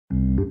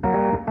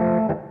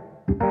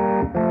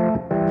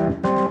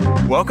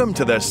Welcome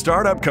to the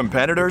Startup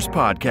Competitors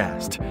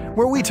Podcast,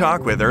 where we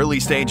talk with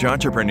early-stage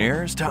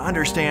entrepreneurs to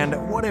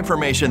understand what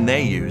information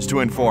they use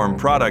to inform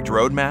product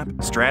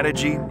roadmap,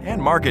 strategy,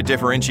 and market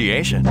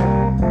differentiation.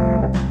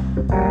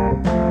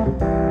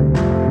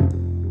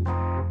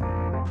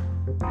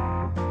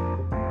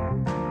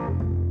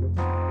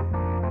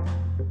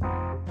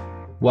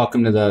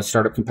 Welcome to the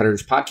Startup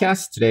Competitors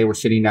Podcast. Today we're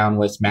sitting down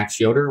with Max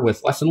Yoder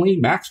with Lessonly.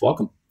 Max,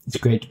 welcome. It's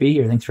great to be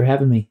here. Thanks for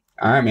having me.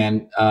 All right,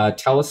 man.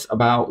 Tell us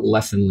about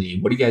Lessonly.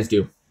 What do you guys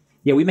do?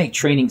 Yeah, we make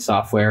training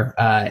software,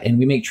 and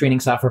we make training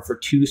software for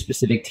two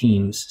specific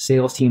teams,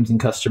 sales teams and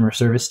customer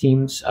service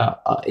teams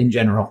in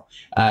general.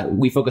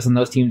 We focus on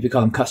those teams. We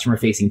call them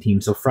customer-facing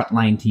teams, so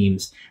frontline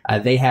teams.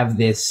 They have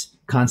this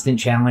constant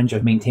challenge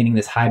of maintaining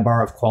this high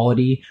bar of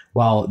quality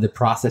while the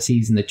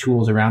processes and the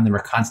tools around them are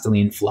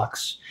constantly in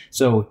flux.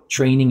 So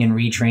training and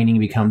retraining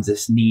becomes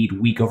this need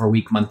week over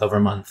week, month over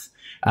month.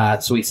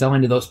 So we sell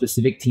into those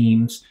specific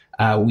teams.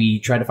 We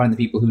try to find the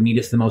people who need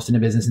us the most in a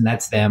business, and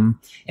that's them.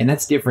 And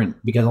that's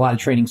different because a lot of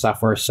training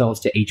software sells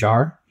to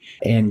HR.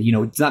 And, you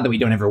know, it's not that we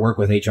don't ever work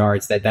with HR.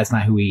 It's that that's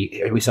not who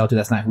we sell to.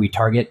 That's not who we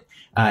target.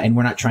 And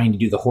we're not trying to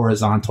do the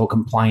horizontal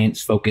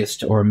compliance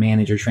focused or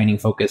manager training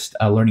focused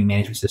learning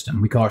management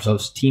system. We call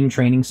ourselves team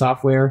training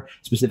software,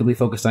 specifically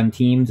focused on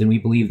teams. And we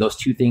believe those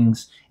two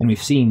things, and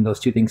we've seen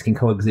those two things can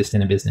coexist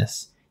in a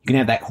business. You can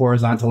have that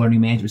horizontal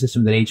learning management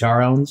system that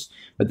HR owns,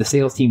 but the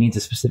sales team needs a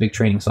specific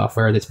training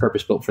software that's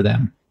purpose-built for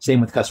them. Same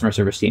with customer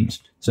service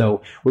teams.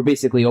 So we're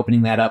basically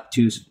opening that up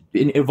to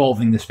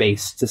evolving the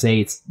space to say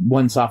it's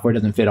one software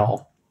doesn't fit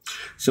all.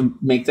 So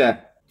make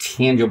that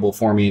tangible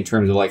for me in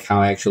terms of like how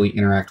I actually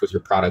interact with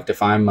your product.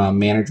 If I'm a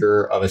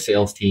manager of a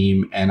sales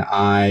team and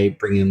I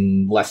bring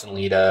in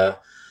Lessonly to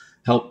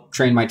help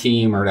train my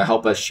team or to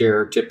help us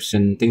share tips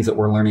and things that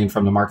we're learning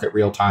from the market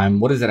real time,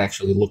 what does that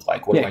actually look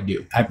like? What do I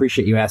do? I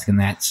appreciate you asking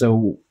that.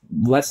 So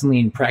Lessonly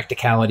in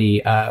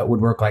practicality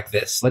would work like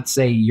this. Let's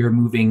say you're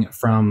moving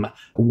from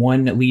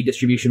one lead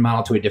distribution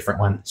model to a different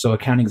one. So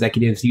account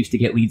executives used to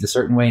get leads a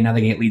certain way. Now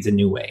they get leads a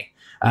new way.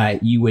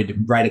 You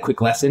would write a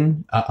quick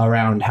lesson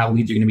around how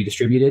leads are going to be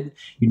distributed.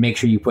 You'd make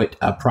sure you put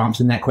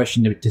prompts in that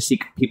question to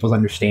seek people's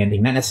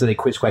understanding, not necessarily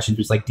quiz questions,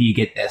 but it's like, do you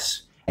get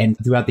this? And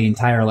throughout the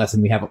entire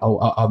lesson, we have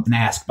an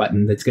ask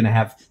button that's going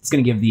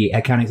to give the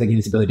account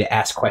executives the ability to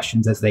ask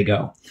questions as they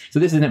go. So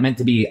this isn't meant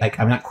to be like,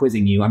 I'm not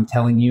quizzing you. I'm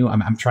telling you,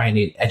 I'm trying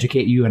to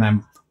educate you, and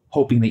I'm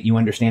hoping that you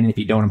understand. And if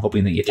you don't, I'm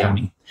hoping that you tell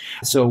me.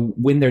 So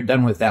when they're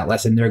done with that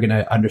lesson, they're going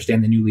to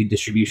understand the new lead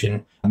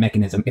distribution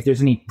mechanism. If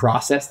there's any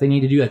process they need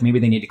to do, like maybe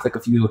they need to click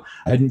a few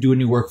and do a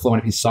new workflow on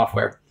a piece of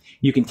software,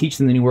 you can teach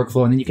them the new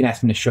workflow, and then you can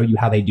ask them to show you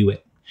how they do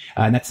it.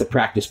 And that's the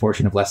practice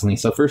portion of Lessonly.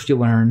 So first you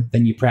learn,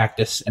 then you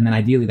practice, and then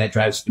ideally that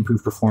drives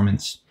improved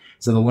performance.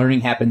 So the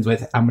learning happens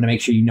with, I'm going to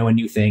make sure you know a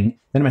new thing.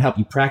 Then I'm going to help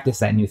you practice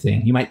that new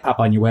thing. You might pop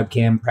on your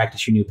webcam,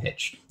 practice your new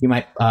pitch. You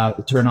might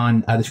turn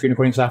on the screen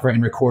recording software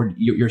and record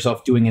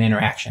yourself doing an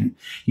interaction.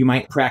 You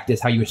might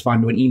practice how you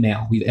respond to an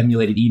email. We've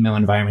emulated email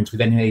environments. We've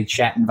emulated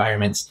chat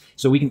environments.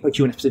 So we can put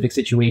you in a specific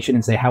situation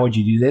and say, how would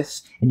you do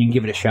this? And you can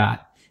give it a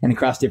shot. And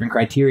across different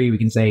criteria, we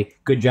can say,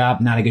 good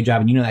job, not a good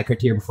job. And you know that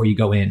criteria before you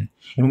go in.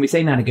 And when we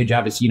say not a good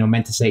job, it's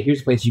meant to say,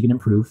 here's a place you can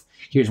improve.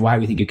 Here's why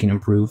we think you can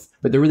improve.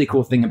 But the really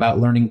cool thing about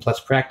learning plus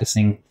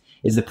practicing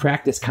is the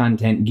practice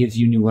content gives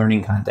you new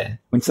learning content.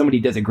 When somebody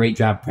does a great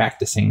job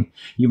practicing,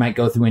 you might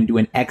go through and do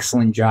an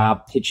excellent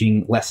job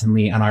pitching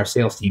Lessonly on our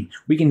sales team.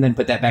 We can then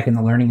put that back in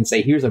the learning and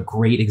say, here's a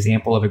great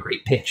example of a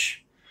great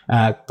pitch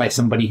by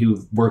somebody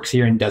who works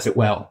here and does it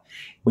well.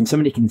 When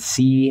somebody can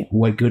see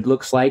what good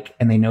looks like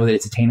and they know that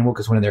it's attainable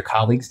because one of their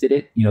colleagues did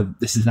it,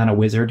 this is not a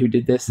wizard who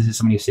did this. This is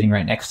somebody who's sitting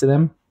right next to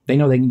them. They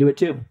know they can do it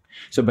too.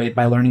 So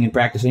by learning and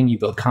practicing, you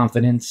build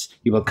confidence,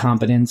 you build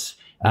competence,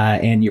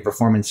 and your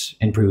performance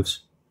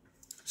improves.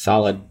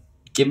 Solid.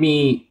 Give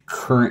me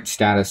current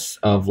status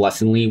of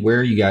Lessonly. Where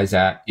are you guys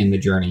at in the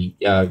journey?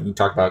 We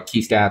talked about key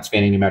stats,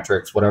 vanity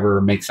metrics,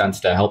 whatever makes sense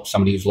to help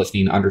somebody who's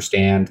listening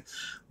understand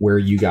where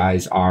you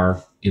guys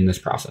are in this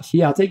process.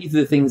 Yeah, I'll take you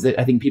through the things that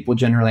I think people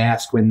generally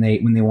ask when they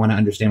want to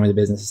understand where the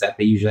business is at.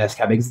 They usually ask,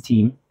 how big is the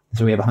team?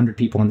 So we have 100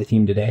 people on the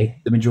team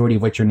today, the majority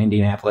of which are in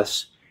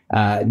Indianapolis.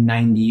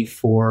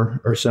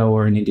 94 or so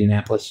are in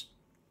Indianapolis.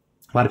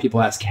 A lot of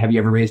people ask, have you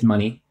ever raised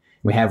money?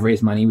 We have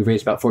raised money. We've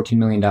raised about $14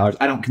 million.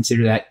 I don't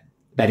consider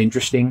that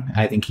interesting.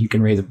 I think you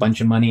can raise a bunch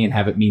of money and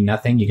have it mean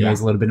nothing. You can raise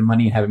a little bit of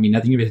money and have it mean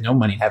nothing. You raise no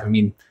money and have it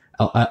mean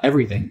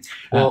everything.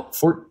 Well,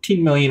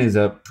 14 million is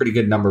a pretty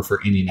good number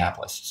for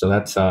Indianapolis. So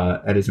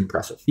that is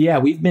impressive. Yeah,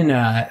 we've been,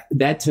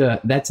 that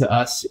to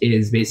us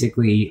is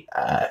basically,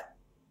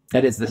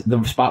 that is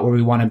the spot where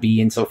we want to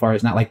be insofar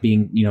as not like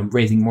being,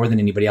 raising more than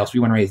anybody else. We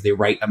want to raise the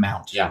right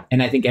amount. Yeah.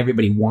 And I think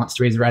everybody wants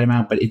to raise the right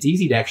amount, but it's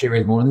easy to actually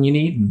raise more than you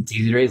need, and it's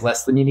easy to raise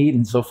less than you need.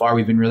 And so far,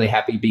 we've been really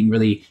happy being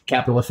really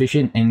capital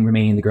efficient and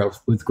remaining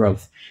with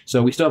growth.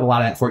 So we still have a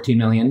lot of that 14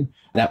 million.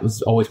 That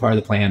was always part of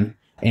the plan.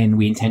 And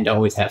we intend to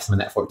always have some of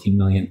that 14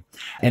 million.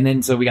 And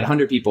then, so we got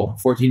 100 people,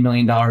 $14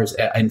 million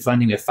in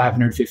funding with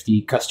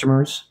 550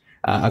 customers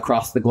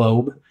across the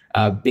globe.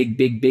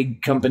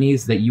 big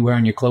companies that you wear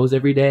on your clothes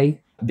every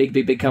day,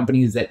 big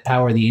companies that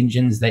power the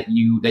engines that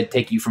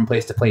take you from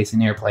place to place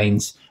in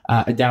airplanes,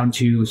 down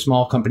to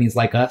small companies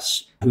like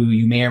us who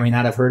you may or may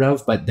not have heard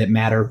of, but that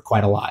matter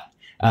quite a lot.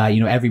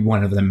 Every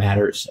one of them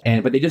matters,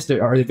 but they just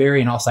are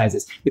vary in all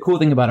sizes. The cool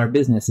thing about our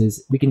business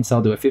is we can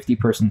sell to a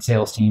 50-person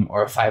sales team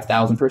or a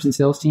 5,000-person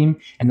sales team,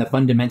 and the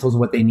fundamentals of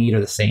what they need are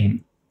the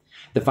same.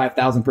 The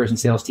 5,000-person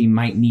sales team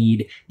might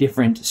need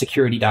different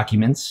security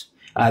documents.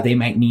 They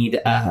might need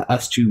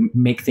us to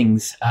make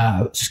things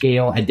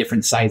scale at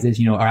different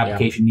sizes. Our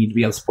application need to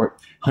be able to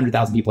support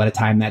 100,000 people at a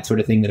time, that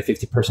sort of thing that a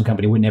 50-person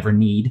company would never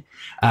need.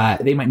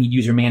 They might need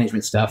user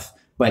management stuff,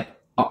 but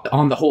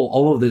on the whole,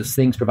 all of those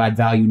things provide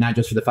value, not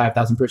just for the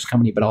 5,000-person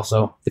company, but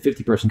also the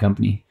 50-person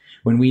company.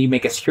 When we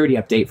make a security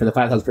update for the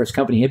 5,000-person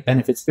company, it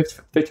benefits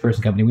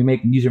 50-person company. We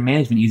make user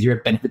management easier,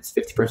 it benefits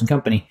 50-person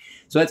company.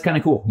 So that's kind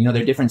of cool.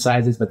 They're different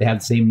sizes, but they have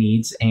the same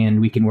needs,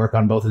 and we can work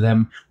on both of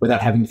them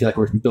without having to feel like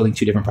we're building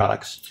two different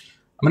products.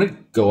 I'm going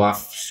to go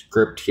off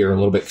script here a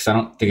little bit because I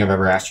don't think I've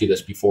ever asked you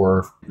this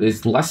before.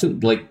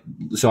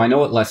 So I know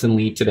what Lesson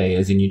Lead today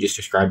is, and you just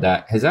described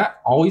that. Has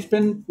that always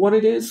been what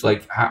it is?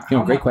 Great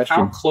question.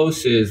 How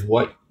close is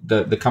what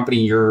the company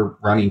you're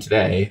running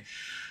today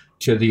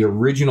to the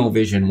original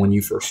vision when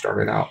you first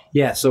started out?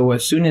 Yeah. So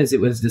as soon as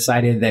it was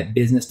decided that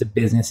business to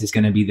business is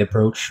going to be the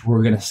approach,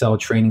 we're going to sell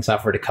training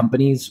software to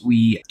companies.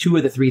 Two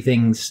of the three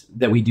things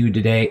that we do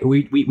today,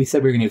 we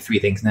said we were going to do three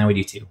things. Now we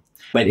do two.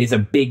 But it's a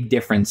big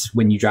difference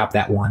when you drop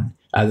that one.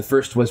 The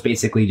first was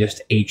basically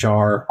just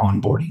HR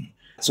onboarding.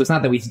 So it's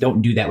not that we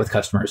don't do that with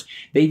customers.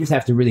 They just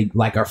have to really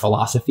like our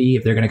philosophy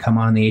if they're going to come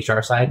on the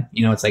HR side.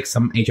 It's like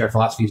some HR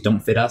philosophies don't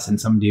fit us and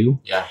some do.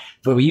 Yeah.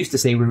 But we used to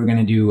say we were going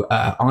to do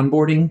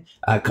onboarding,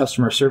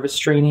 customer service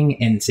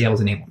training, and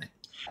sales enablement.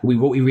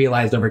 What we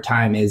realized over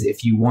time is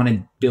if you want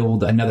to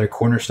build another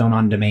cornerstone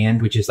on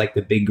demand, which is like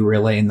the big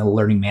gorilla in the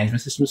learning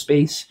management system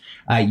space,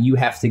 you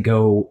have to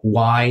go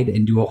wide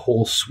and do a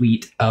whole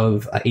suite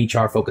of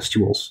HR-focused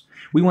tools.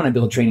 We want to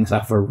build training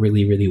software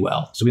really, really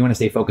well. So we want to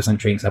stay focused on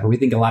training software. We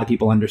think a lot of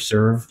people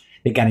underserve.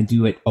 They got to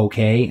do it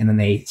okay, and then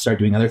they start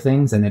doing other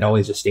things, and it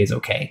always just stays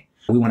okay.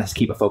 We want to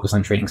keep a focus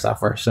on training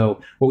software.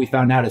 So what we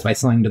found out is by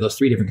selling to those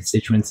three different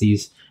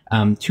constituencies,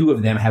 two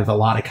of them have a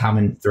lot of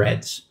common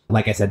threads.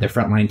 Like I said, their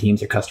frontline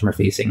teams are customer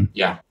facing.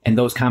 Yeah. And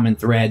those common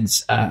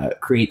threads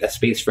create a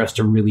space for us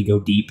to really go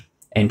deep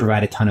and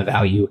provide a ton of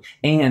value.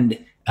 And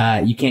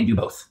you can't do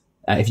both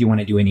if you want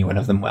to do any one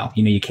of them well.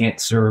 You can't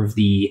serve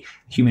the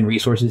human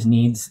resources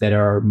needs that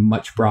are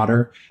much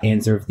broader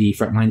and serve the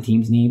frontline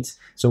teams needs.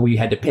 So we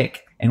had to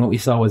pick. And what we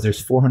saw was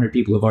there's 400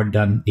 people who have already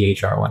done the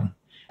HR one.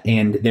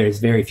 And there's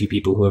very few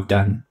people who have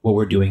done what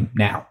we're doing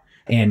now.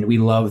 And we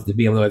love to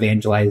be able to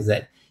evangelize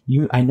that.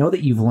 I know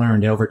that you've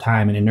learned over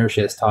time, and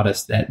inertia has taught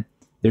us that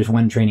there's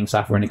one training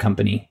software in a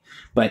company.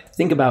 But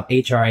think about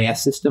HRIS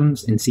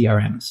systems and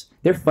CRMs.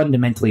 They're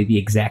fundamentally the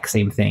exact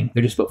same thing.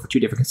 They're just built for two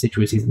different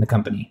constituencies in the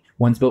company.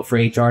 One's built for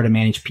HR to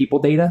manage people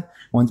data.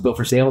 One's built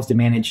for sales to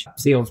manage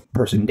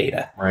salesperson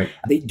data. Right.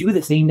 They do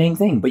the same dang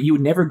thing, but you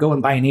would never go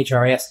and buy an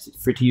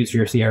HRIS to use for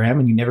your CRM,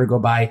 and you never go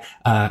buy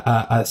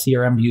a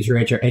CRM to use your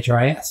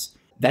HRIS.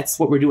 That's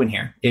what we're doing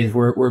here. Is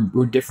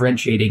we're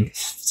differentiating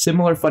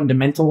similar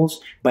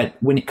fundamentals, but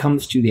when it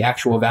comes to the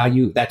actual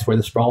value, that's where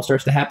the sprawl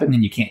starts to happen,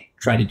 and you can't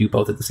try to do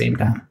both at the same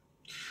time.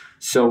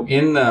 So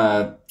in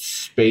the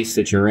space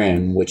that you're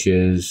in, which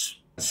is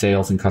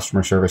sales and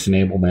customer service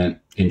enablement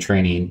in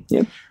training,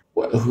 yep.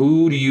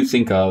 Who do you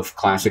think of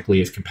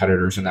classically as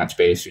competitors in that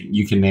space?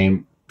 You can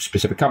name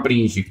specific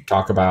companies. You can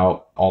talk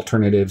about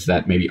alternatives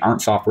that maybe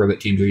aren't software that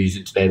teams are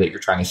using today that you're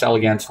trying to sell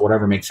against,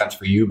 whatever makes sense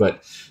for you.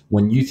 But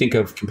when you think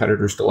of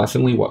competitors to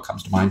Lessonly, what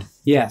comes to mind?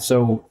 Yeah,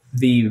 so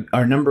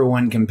our number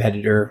one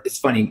competitor, it's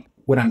funny,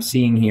 what I'm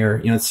seeing here,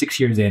 it's 6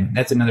 years in.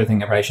 That's another thing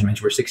that I should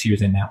mention. We're 6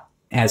 years in now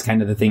as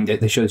kind of the thing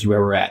that shows you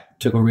where we're at. It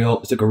took a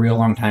real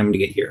long time to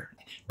get here,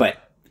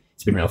 but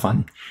it's been real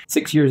fun.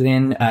 6 years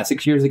in,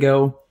 6 years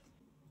ago,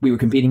 we were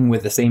competing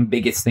with the same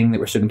biggest thing that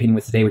we're still competing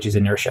with today, which is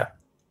inertia.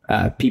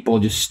 People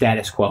just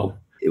status quo.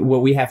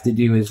 What we have to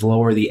do is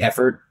lower the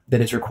effort that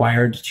is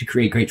required to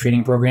create great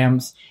training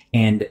programs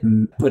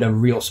and put a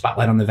real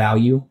spotlight on the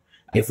value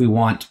if we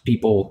want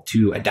people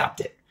to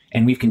adopt it.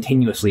 And we've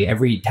continuously,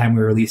 every time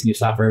we release new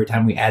software, every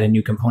time we add a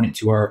new component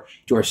to our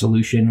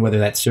solution, whether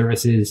that's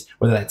services,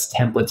 whether that's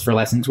templates for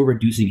lessons, we're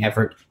reducing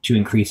effort to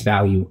increase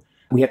value.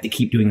 We have to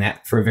keep doing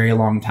that for a very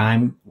long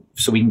time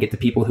so we can get the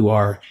people who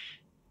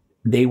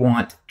they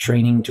want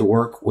training to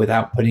work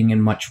without putting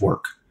in much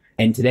work.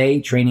 And today,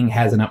 training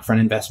has an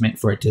upfront investment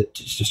for it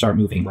to start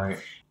moving. Right.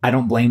 I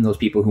don't blame those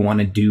people who want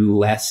to do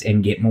less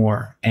and get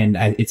more. And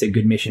it's a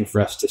good mission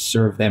for us to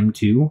serve them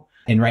too.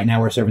 And right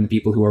now, we're serving the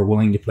people who are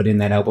willing to put in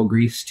that elbow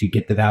grease to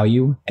get the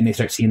value. And they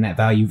start seeing that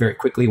value very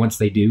quickly once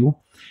they do.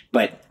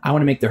 But I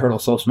want to make the hurdle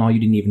so small you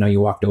didn't even know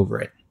you walked over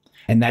it.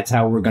 And that's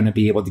how we're going to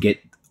be able to get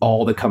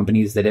all the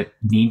companies that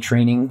need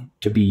training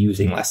to be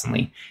using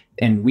Lessonly.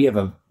 And we have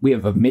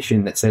a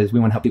mission that says we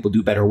want to help people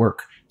do better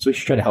work. So we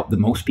should try to help the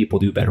most people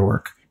do better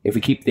work. If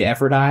we keep the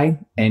effort high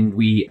and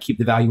we keep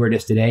the value where it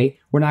is today,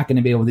 we're not going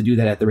to be able to do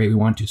that at the rate we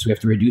want to. So we have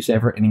to reduce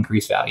effort and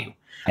increase value.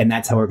 And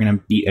that's how we're going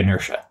to beat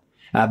inertia.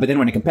 But then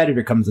when a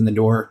competitor comes in the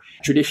door,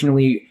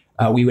 traditionally,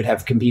 we would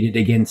have competed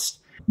against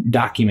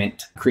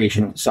document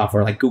creation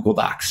software like Google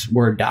Docs,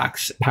 Word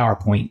Docs,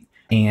 PowerPoint,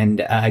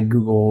 and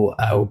Google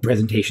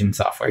presentation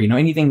software.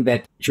 Anything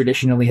that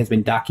traditionally has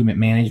been document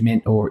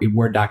management or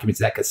Word documents,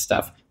 that kind of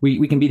stuff.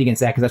 We compete against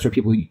that because that's where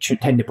people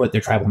tend to put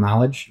their tribal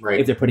knowledge, right,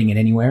 if they're putting it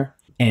anywhere.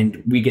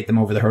 And we get them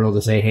over the hurdle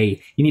to say, hey,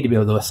 you need to be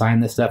able to assign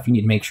this stuff. You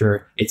need to make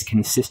sure it's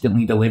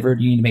consistently delivered.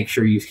 You need to make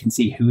sure you can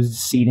see who's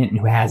seen it and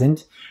who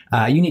hasn't.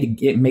 You need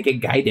to make it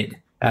guided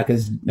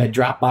because a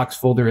Dropbox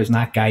folder is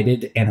not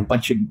guided and a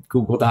bunch of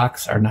Google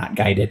Docs are not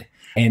guided.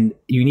 And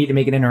you need to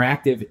make it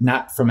interactive,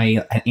 not from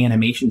an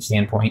animation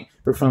standpoint,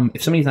 but from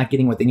if somebody's not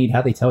getting what they need,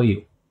 how do they tell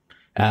you?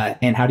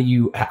 And how do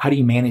you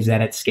manage that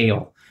at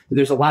scale?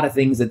 There's a lot of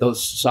things that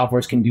those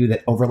softwares can do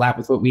that overlap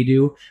with what we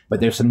do,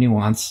 but there's some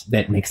nuance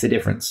that makes a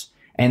difference.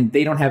 And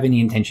they don't have any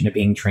intention of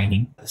being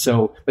training.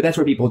 But that's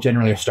where people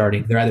generally are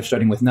starting. They're either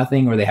starting with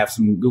nothing or they have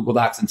some Google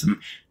Docs and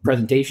some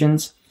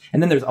presentations.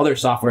 And then there's other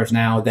softwares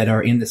now that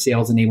are in the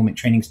sales enablement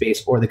training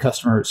space or the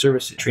customer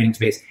service training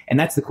space. And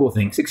that's the cool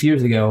thing. 6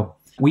 years ago,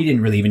 we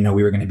didn't really even know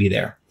we were going to be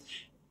there.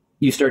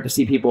 You start to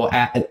see people,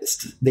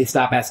 they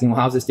stop asking, well,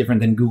 how's this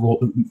different than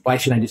Google? Why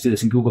should I just do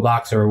this in Google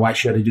Docs? Or why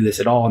should I do this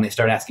at all? And they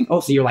start asking,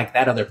 oh, so you're like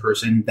that other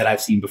person that I've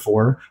seen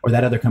before or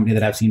that other company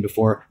that I've seen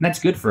before. And that's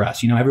good for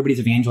us. Everybody's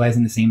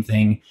evangelizing the same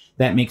thing.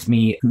 That makes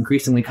me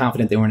increasingly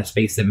confident that we're in a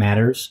space that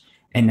matters.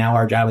 And now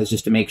our job is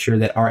just to make sure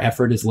that our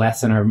effort is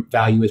less and our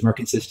value is more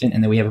consistent.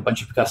 And that we have a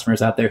bunch of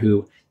customers out there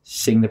who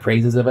sing the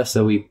praises of us.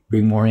 So we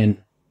bring more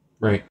in.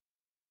 Right.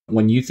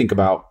 When you think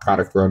about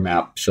product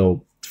roadmap,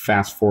 so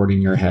fast forward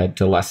in your head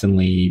to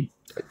Lessonly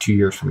 2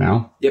 years from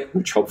now, yep,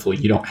 which hopefully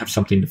you don't have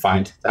something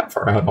defined that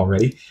far out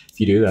already.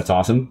 If you do, that's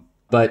awesome.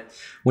 But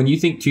when you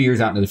think 2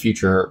 years out into the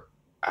future,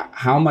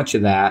 how much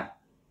of that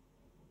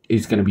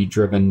is going to be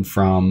driven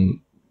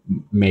from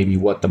maybe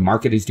what the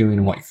market is doing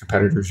and what your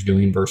competitors are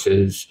doing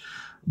versus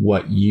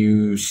what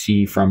you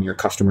see from your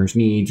customers'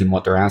 needs and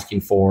what they're asking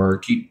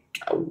for?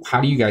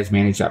 How do you guys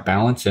manage that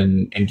balance?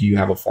 And do you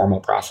have a formal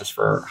process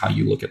for how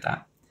you look at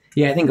that?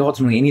 Yeah, I think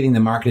ultimately anything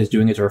the market is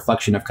doing is a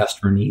reflection of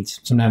customer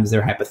needs. Sometimes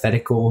they're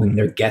hypothetical and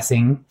they're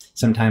guessing.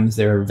 Sometimes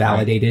they're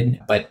validated.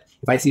 Right. But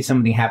if I see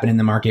something happen in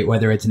the market,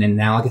 whether it's an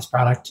analogous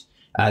product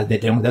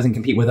that doesn't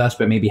compete with us,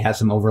 but maybe has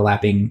some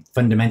overlapping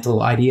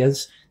fundamental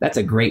ideas, that's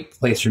a great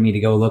place for me to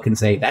go look and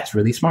say, that's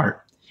really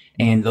smart.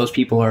 And those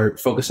people are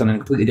focused on a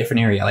completely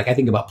different area. Like I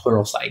think about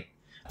Pluralsight.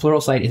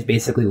 Pluralsight is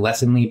basically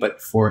Lessonly,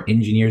 but for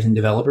engineers and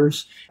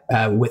developers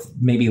with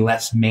maybe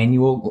less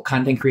manual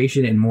content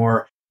creation and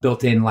more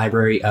built-in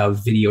library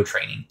of video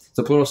training.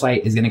 So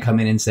Pluralsight is going to come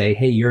in and say,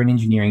 hey, you're an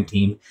engineering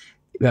team.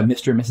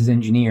 Mr. and Mrs.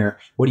 Engineer,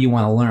 what do you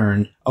want to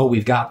learn? Oh,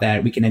 we've got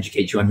that. We can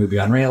educate you on Ruby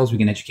on Rails. We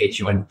can educate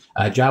you on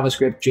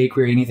JavaScript,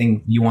 jQuery,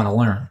 anything you want to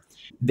learn.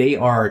 They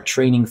are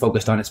training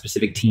focused on a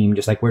specific team,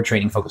 just like we're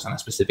training focused on a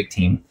specific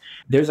team.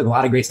 There's a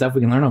lot of great stuff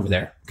we can learn over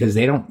there because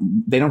they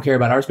don't care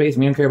about our space and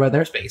we don't care about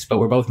their space, but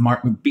we're both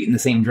beating the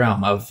same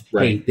drum of,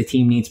 right, hey, the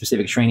team needs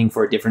specific training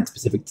for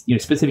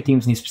specific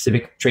teams need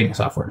specific training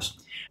softwares.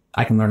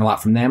 I can learn a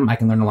lot from them. I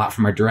can learn a lot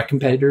from our direct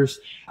competitors.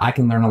 I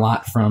can learn a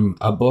lot from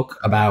a book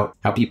about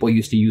how people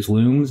used to use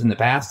looms in the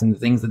past and the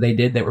things that they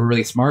did that were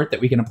really smart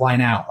that we can apply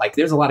now. Like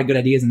there's a lot of good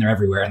ideas and they're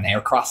everywhere and they are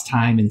across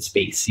time and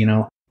space,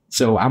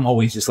 So I'm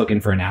always just looking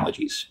for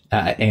analogies.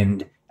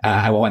 And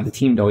I want the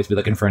team to always be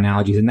looking for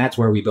analogies. And that's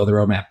where we build a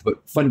roadmap.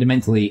 But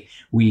fundamentally,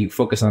 we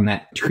focus on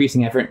that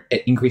decreasing effort,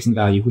 increasing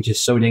value, which is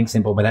so dang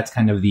simple, but that's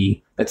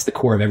that's the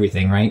core of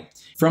everything, right?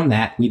 From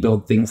that, we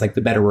build things like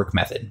the Better Work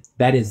method.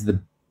 That is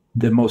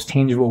the most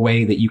tangible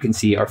way that you can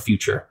see our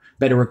future.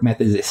 Better Work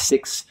method is a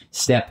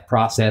 6-step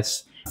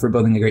process for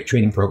building a great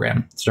training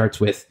program. It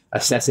starts with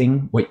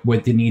assessing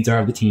what the needs are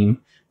of the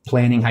team,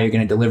 planning how you're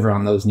going to deliver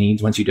on those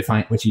needs. Once you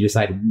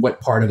decide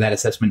what part of that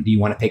assessment do you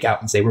want to pick out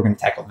and say, we're going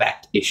to tackle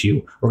that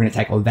issue, we're going to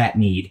tackle that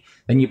need.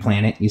 Then you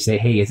plan it. You say,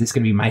 hey, is this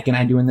going to be Mike and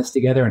I doing this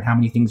together? And how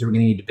many things are we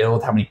going to need to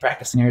build? How many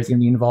practice scenarios are going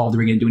to be involved? Are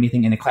we going to do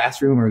anything in a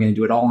classroom? Or are we going to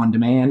do it all on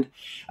demand?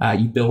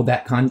 You build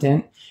that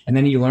content. And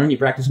then you learn, you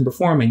practice and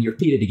perform, and you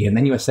repeat it again.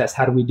 Then you assess,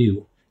 how do we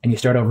do? And you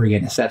start over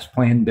again. Assess,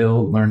 plan,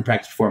 build, learn,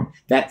 practice, perform.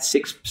 That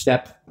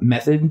 6-step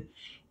method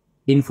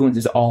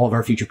influences all of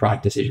our future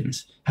product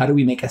decisions. How do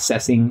we make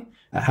assessing?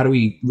 How do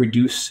we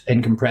reduce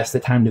and compress the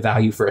time to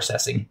value for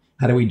assessing?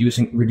 How do we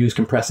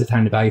compress the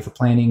time to value for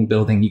planning,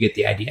 building? You get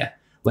the idea.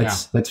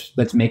 Let's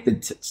make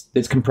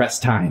let's compress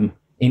time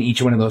in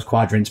each one of those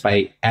quadrants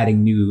by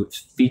adding new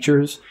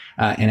features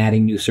and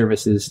adding new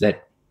services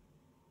that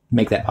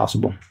make that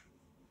possible.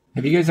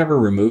 Have you guys ever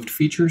removed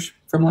features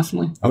from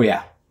Lessonly? Oh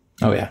yeah.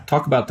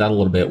 Talk about that a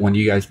little bit. When do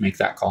you guys make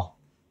that call?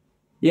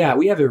 Yeah,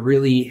 we have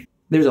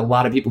there's a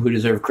lot of people who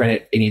deserve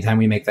credit anytime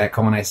we make that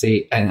call. And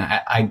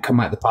I come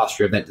at the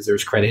posture of that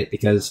deserves credit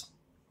because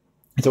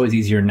it's always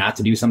easier not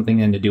to do something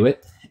than to do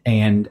it.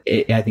 And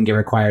I think it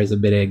requires a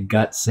bit of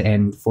guts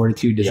and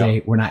fortitude to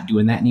say, we're not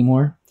doing that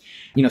anymore.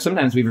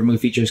 Sometimes we remove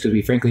features because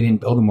we frankly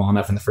didn't build them well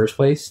enough in the first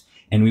place.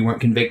 And we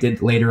weren't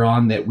convicted later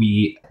on that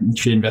we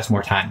should invest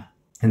more time.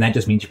 And that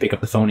just means you pick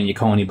up the phone and you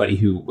call anybody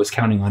who was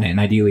counting on it. And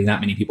ideally, not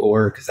many people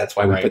were, because that's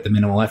why we put the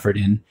minimal effort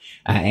in,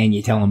 and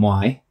you tell them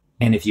why.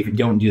 And if you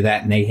don't do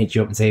that and they hit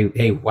you up and say,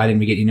 hey, why didn't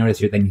we get you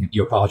noticed here? Then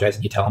you apologize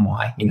and you tell them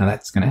why.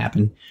 That's going to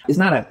happen. It's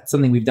not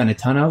something we've done a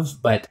ton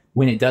of, but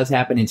when it does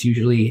happen, it's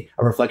usually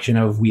a reflection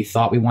of we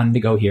thought we wanted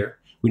to go here.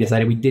 We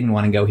decided we didn't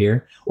want to go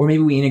here. Or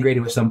maybe we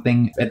integrated with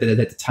something that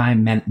at the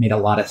time made a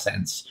lot of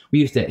sense. We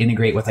used to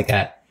integrate with like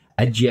a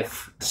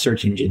GIF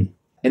search engine.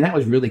 And that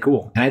was really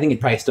cool. And I think it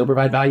probably still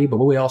provide value. But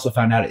what we also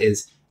found out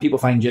is people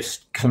find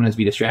GIFs sometimes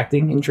be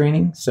distracting in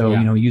training. So,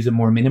 use them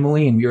more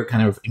minimally. And we were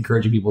kind of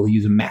encouraging people to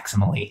use them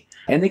maximally.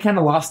 And they kind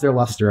of lost their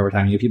luster over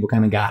time. People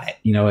kind of got it.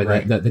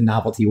 The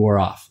novelty wore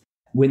off.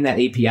 When that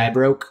API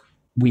broke,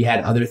 we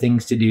had other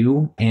things to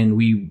do and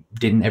we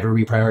didn't ever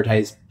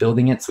reprioritize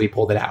building it. So we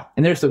pulled it out.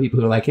 And there's still people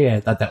who are like, hey, I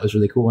thought that was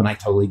really cool. And I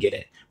totally get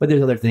it. But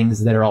there's other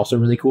things that are also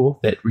really cool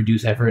that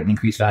reduce effort and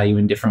increase value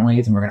in different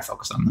ways. And we're going to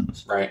focus on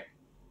those. Right.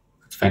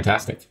 It's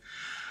fantastic.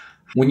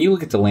 When you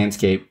look at the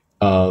landscape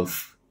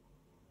of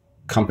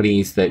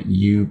companies that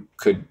you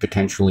could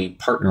potentially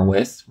partner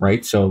with,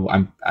 right? So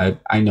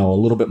I know a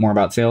little bit more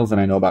about sales than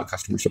I know about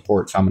customer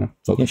support. So I'm going to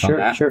focus on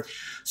that. Sure.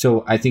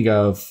 So I think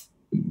of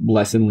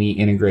Lessonly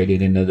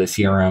integrated into the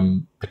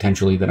CRM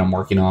potentially that I'm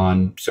working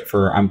on. So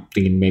I'm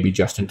thinking maybe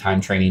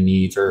just-in-time training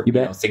needs or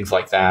things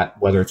like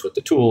that, whether it's with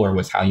the tool or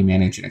with how you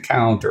manage an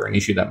account or an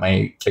issue that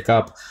may kick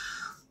up.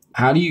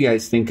 How do you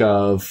guys think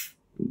of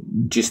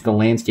just the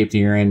landscape that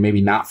you're in,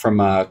 maybe not from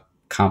a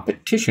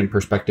competition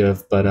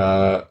perspective, but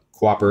a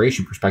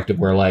cooperation perspective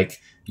where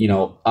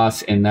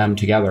us and them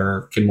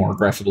together can more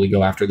aggressively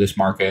go after this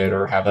market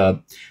or have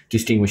a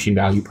distinguishing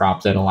value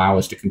prop that allow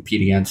us to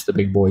compete against the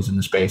big boys in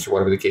the space or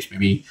whatever the case may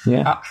be.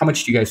 Yeah. How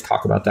much do you guys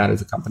talk about that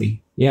as a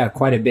company? Yeah,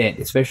 quite a bit,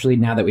 especially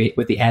now that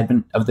with the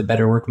advent of the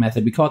better work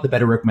method. We call it the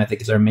better work method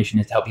because our mission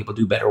is to help people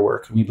do better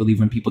work. And we believe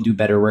when people do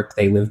better work,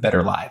 they live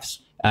better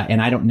lives.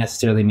 And I don't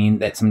necessarily mean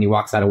that somebody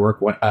walks out of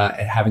work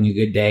having a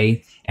good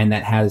day and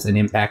that has an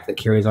impact that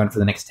carries on for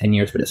the next 10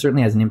 years, but it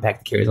certainly has an impact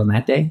that carries on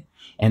that day.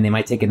 And they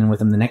might take it in with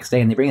them the next day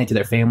and they bring it to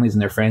their families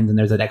and their friends. And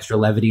there's that extra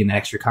levity and that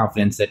extra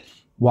confidence that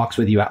walks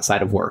with you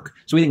outside of work.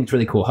 So we think it's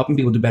really cool. Helping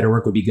people do better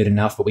work would be good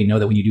enough, but we know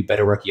that when you do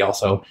better work, you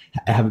also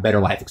have a better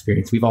life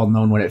experience. We've all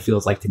known what it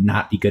feels like to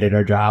not be good at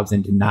our jobs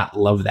and to not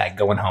love that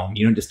going home.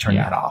 You don't just turn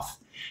that off.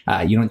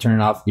 You don't turn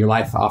your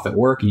life off at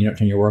work, and you don't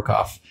turn your work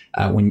off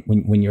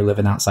when you're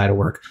living outside of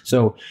work.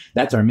 So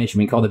that's our mission.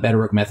 We call the better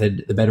work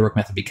method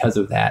because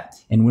of that.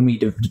 And when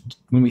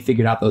we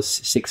figured out those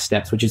 6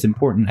 steps, which is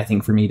important, I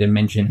think, for me to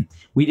mention,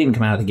 we didn't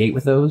come out of the gate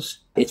with those.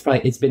 It's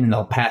been in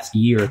the past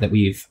year that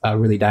we've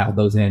really dialed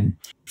those in.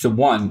 So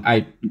one,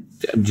 I'm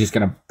just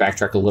going to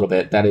backtrack a little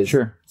bit. That is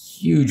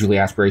hugely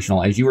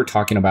aspirational. As you were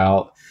talking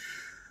about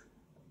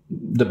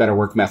the better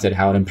work method,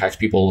 how it impacts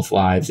people's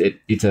lives.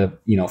 It's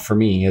for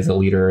me as a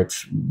leader,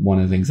 it's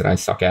one of the things that I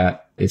suck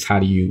at is how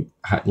the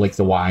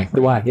why.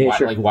 The why, yeah,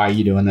 sure. Like, why are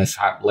you doing this?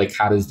 How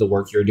does the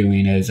work you're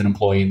doing as an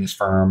employee in this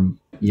firm,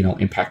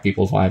 impact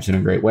people's lives in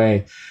a great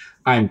way?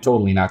 I'm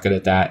totally not good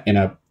at that. I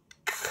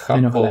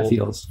know how that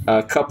feels.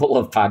 A couple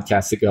of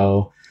podcasts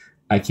ago,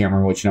 I can't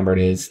remember which number it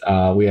is.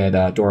 We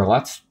had Dora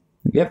Lutz.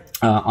 Yep.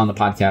 On the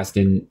podcast,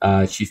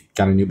 and she's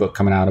got a new book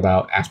coming out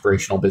about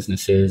aspirational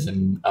businesses,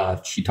 and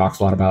she talks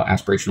a lot about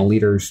aspirational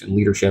leaders and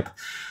leadership.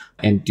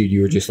 And dude,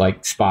 you were just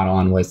spot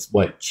on with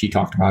what she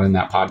talked about in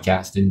that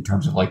podcast in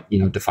terms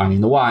of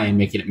defining the why and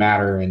making it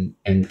matter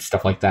and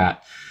stuff like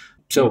that.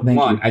 So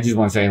one, I just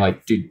want to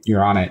say dude,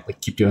 you're on it.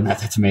 Keep doing that.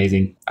 That's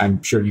amazing.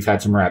 I'm sure you've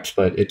had some reps,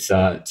 but it's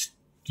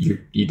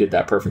you did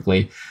that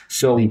perfectly.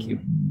 So thank you.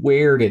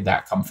 Where did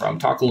that come from?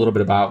 Talk a little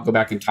bit about, go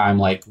back in time,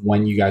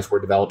 when you guys were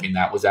developing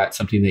that. Was that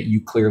something that you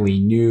clearly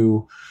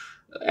knew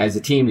as a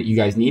team that you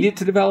guys needed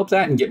to develop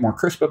that and get more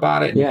crisp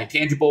about it and make it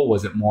tangible?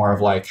 Was it more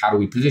of how do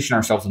we position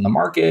ourselves in the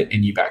market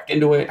and you backed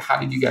into it? How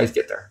did you guys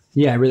get there?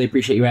 Yeah, I really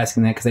appreciate you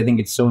asking that because I think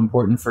it's so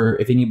important for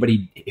if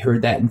anybody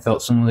heard that and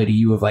felt similar to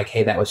you of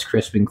hey, that was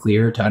crisp and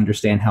clear, to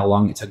understand how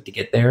long it took to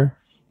get there.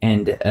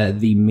 And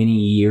the many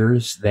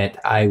years that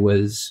I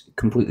was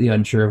completely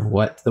unsure of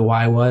what the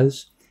why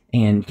was,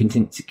 and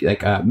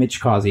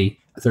Mitch Causey,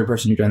 a third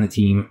person who joined the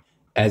team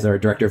as our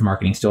director of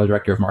marketing, still a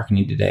director of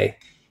marketing today.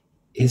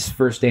 His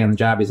first day on the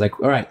job, he's all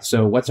right,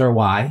 so what's our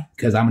why?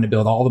 Because I'm going to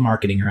build all the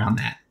marketing around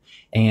that.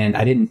 And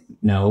I didn't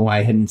know,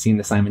 I hadn't seen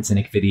the Simon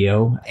Sinek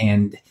video.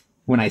 And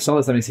when I saw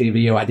the Simon Sinek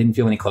video, I didn't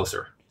feel any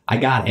closer. I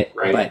got it,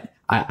 but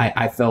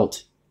I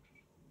felt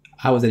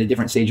I was at a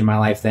different stage in my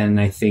life then.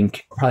 I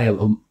think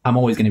probably I'm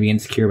always going to be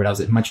insecure, but I was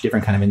a much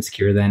different kind of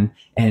insecure then,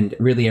 and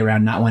really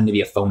around not wanting to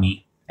be a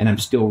phony. And I'm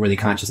still really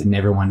conscious of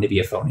never wanting to be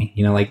a phony.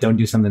 Don't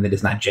do something that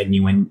is not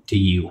genuine to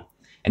you.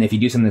 And if you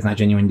do something that's not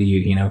genuine to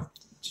you,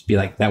 just be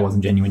that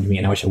wasn't genuine to me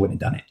and I wish I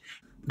wouldn't have done it.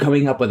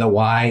 Coming up with a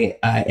why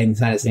and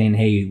instead of saying,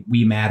 hey,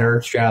 we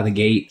matter straight out of the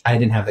gate, I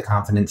didn't have the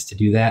confidence to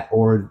do that,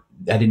 or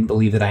I didn't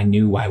believe that I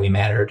knew why we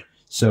mattered.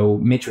 So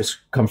Mitch was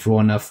comfortable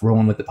enough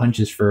rolling with the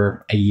punches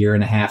for a year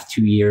and a half,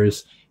 2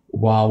 years,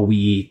 while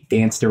we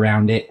danced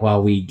around it,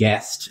 while we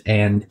guessed.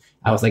 And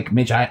I was like,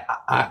 Mitch,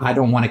 I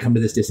don't want to come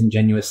to this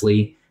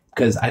disingenuously,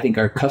 because I think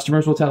our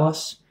customers will tell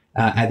us.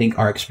 I think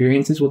our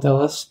experiences will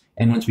tell us.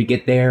 And once we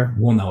get there,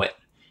 we'll know it.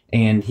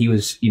 And he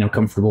was,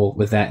 comfortable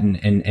with that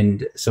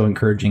and so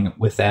encouraging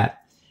with that.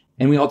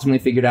 And we ultimately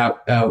figured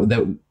out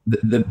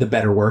the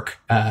better work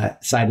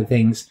side of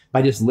things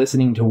by just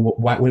listening to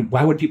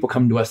why would people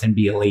come to us and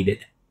be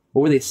elated?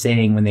 What were they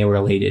saying when they were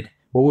elated?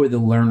 What were the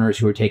learners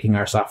who were taking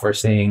our software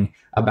saying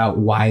about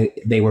why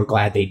they were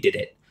glad they did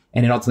it?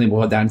 And it ultimately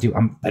boiled down to,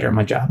 I'm better at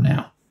my job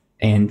now.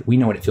 And we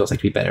know what it feels like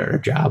to be better at our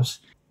jobs.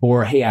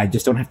 Or, hey, I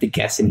just don't have to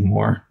guess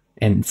anymore.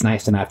 And it's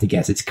nice to not have to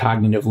guess. It's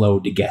cognitive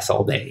load to guess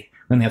all day.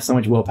 When they have so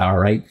much willpower,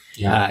 right?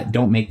 Yeah.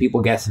 Don't make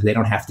people guess if they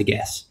don't have to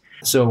guess.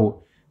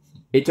 So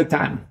it took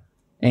time.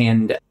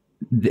 And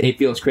it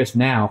feels crisp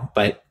now,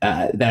 but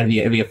it'd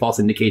be a false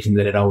indication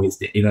that it always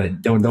did.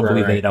 Don't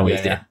believe that it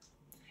always did.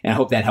 And I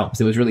hope that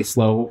helps. It was really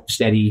slow,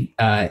 steady,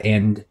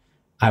 and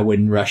I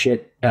wouldn't rush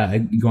it.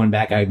 Going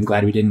back, I'm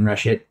glad we didn't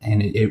rush it,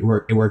 and it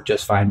worked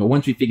just fine. But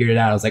once we figured it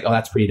out, I was like, oh,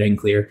 that's pretty dang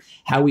clear.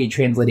 How we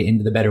translate it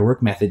into the better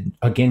work method,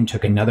 again,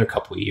 took another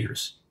couple of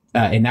years.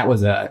 And that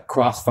was a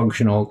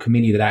cross-functional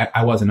committee that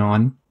I wasn't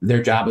on.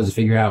 Their job was to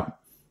figure out,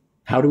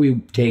 how do we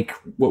take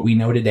what we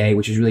know today,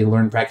 which is really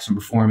learn, practice, and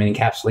perform, and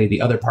encapsulate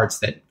the other parts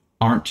that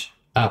aren't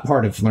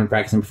part of learn,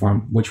 practice, and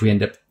perform, which we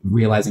end up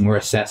realizing were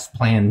assess,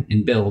 plan,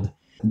 and build.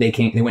 They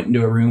went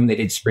into a room, they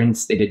did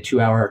sprints, they did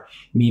 2-hour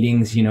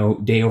meetings,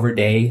 day over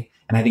day.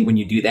 And I think when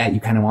you do that, you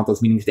kind of want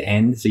those meetings to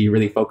end. So you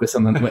really focus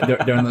on them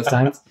during those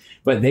times.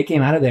 But they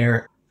came out of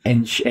there,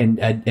 and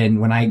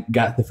when I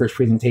got the first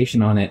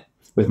presentation on it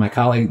with my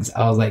colleagues,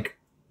 I was like,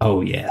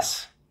 oh,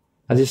 yes.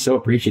 I was just so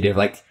appreciative.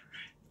 Like,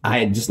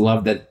 I just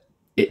loved that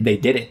they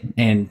did it.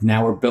 And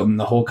now we're building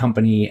the whole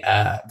company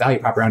value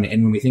prop around it.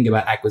 And when we think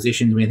about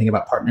acquisitions, when we think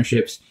about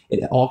partnerships,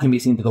 it all can be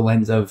seen through the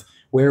lens of,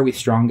 where are we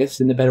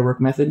strongest in the better work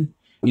method?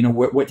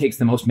 What takes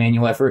the most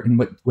manual effort, and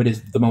what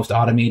is the most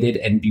automated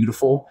and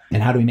beautiful?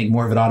 And how do we make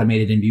more of it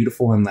automated and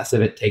beautiful and less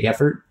of it take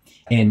effort?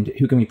 And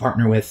who can we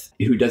partner with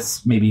who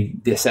does maybe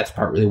the assess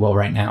part really well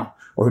right now,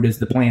 or who does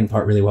the plan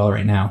part really well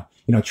right now?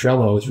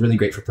 Trello is really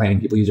great for planning.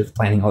 People use it for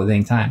planning all the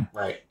dang time.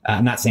 Right.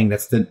 I'm not saying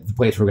that's the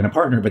place we're going to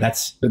partner, but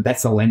that's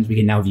the lens we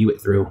can now view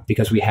it through,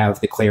 because we have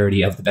the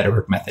clarity of the better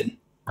work method.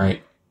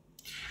 Right.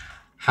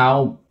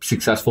 How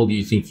successful do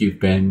you think you've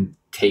been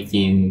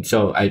taking?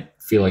 So I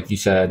feel like you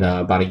said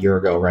about a year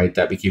ago, right?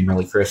 That became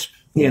really crisp.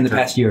 Yeah, in the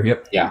past year.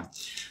 Yep. Yeah.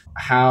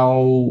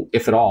 How,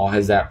 if at all,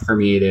 has that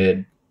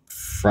permeated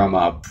from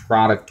a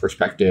product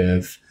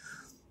perspective?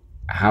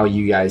 How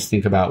you guys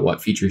think about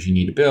what features you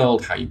need to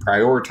build, how you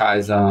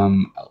prioritize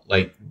them,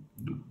 like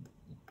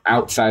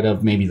outside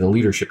of maybe the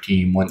leadership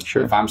team.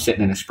 If I'm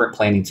sitting in a sprint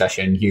planning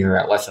session here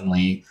at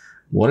Lessonly,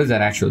 what does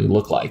that actually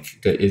look like?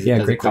 Does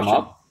it come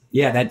up?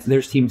 Yeah,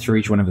 there's teams for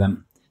each one of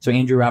them. So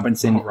Andrew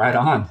Robinson, right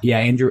on. Yeah,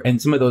 Andrew,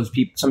 and some of those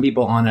people, some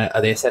people on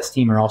the assess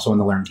team are also on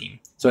the learn team.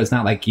 So it's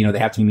not like they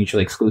have to be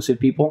mutually exclusive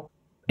people.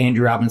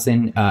 Andrew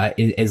Robinson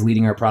is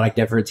leading our product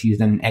efforts. He's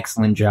done an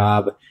excellent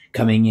job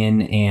coming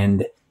in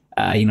and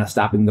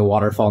stopping the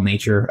waterfall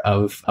nature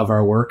of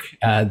our work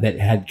that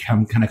had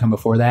come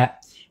before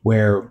that,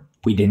 where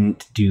we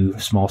didn't do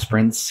small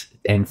sprints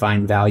and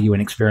find value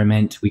and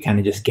experiment. We kind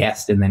of just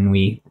guessed, and then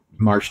we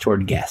marched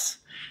toward guess.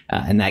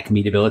 And that can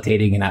be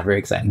debilitating and not very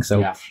exciting.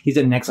 So he's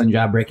done an excellent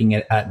job breaking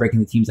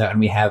the teams out. And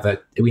we have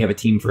a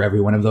team for every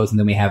one of those. And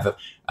then we have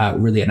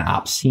really an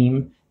ops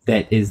team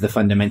that is the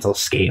fundamental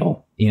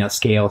scale,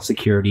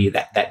 security,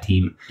 that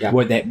team. Yeah.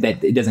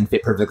 That it doesn't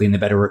fit perfectly in the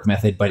better work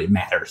method, but it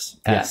matters.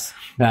 Yes.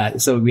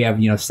 So we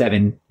have,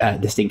 7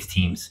 distinct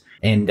teams,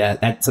 and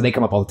so they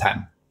come up all the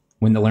time.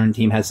 When the learn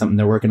team has something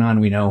they're working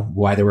on, we know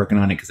why they're working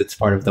on it, because it's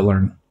part of the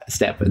learn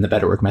step in the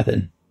better work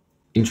method.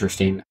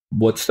 Interesting.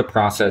 What's the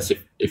process,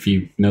 if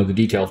you know the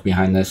details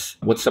behind this,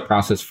 what's the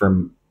process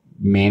for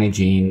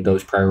managing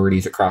those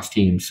priorities across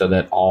teams so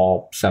that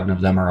all 7 of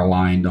them are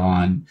aligned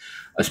on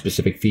a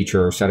specific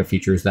feature or set of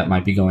features that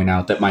might be going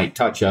out that might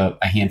touch a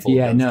handful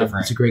of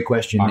different. It's a great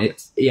question.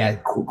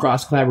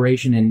 Cross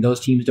collaboration, and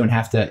those teams don't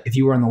have to, if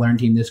you were on the learn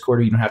team this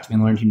quarter, you don't have to be on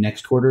the learn team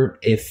next quarter.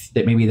 If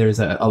that maybe there's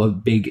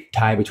a big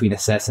tie between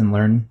assess and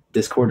learn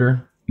this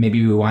quarter,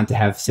 maybe we want to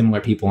have similar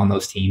people on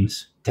those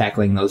teams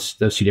tackling those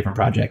 2 different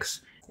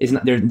projects. It's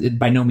not there.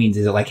 By no means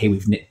is it like, hey,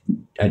 we've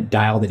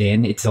dialed it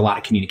in. It's a lot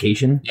of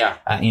communication. Yeah.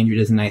 Andrew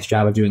does a nice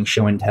job of doing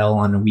show and tell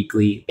on a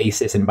weekly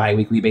basis and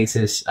bi-weekly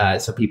basis,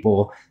 so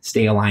people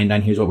stay aligned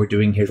on here's what we're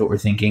doing, here's what we're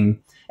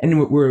thinking.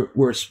 And we're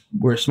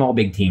a small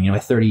big team,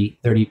 with 30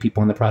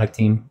 people on the product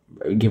team,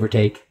 give or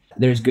take.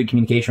 There's good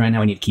communication right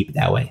now. We need to keep it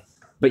that way.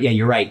 But yeah,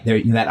 you're right.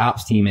 That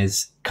ops team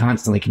is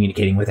constantly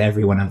communicating with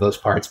every one of those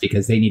parts,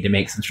 because they need to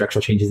make some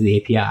structural changes to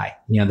the API,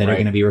 that are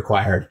going to be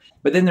required.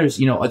 But then there's,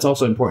 it's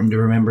also important to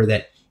remember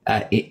that,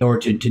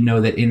 to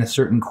know that in a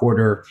certain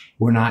quarter,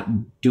 we're not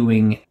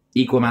doing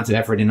equal amounts of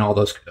effort in all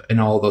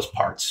those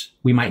parts.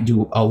 We might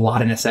do a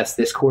lot in assess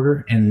this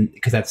quarter, and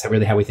because that's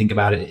really how we think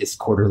about it, is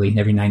quarterly,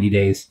 every 90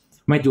 days.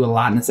 Might do a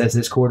lot in assess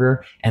this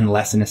quarter and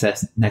less in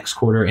assess next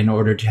quarter in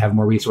order to have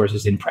more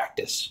resources in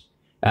practice.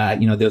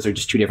 Those are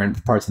just two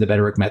different parts of the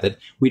better work method.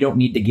 We don't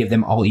need to give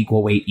them all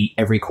equal weight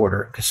every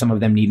quarter because some of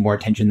them need more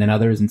attention than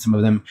others, and some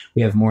of them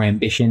we have more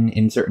ambition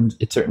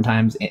at certain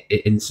times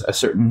in a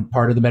certain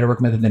part of the better work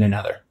method than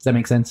another. Does that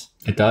make sense?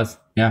 It does.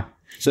 Yeah.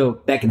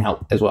 So that can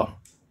help as well.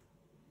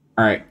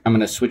 All right, I'm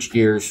going to switch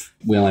gears.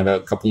 We only have a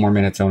couple more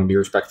minutes. I want to be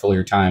respectful of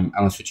your time.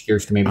 I'm going to switch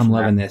gears to maybe. I'm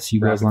loving this.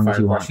 You go as long as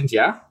you want. Questions.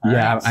 Yeah.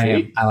 Yeah, I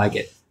am. I like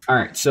it. All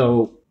right,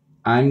 so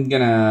I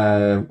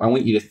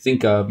want you to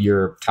think of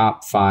your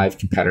top 5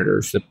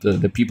 competitors,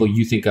 the people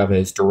you think of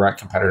as direct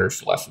competitors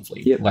to Lessons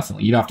Lead. Yep. Lessons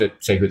Lead. You don't have to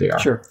say who they are.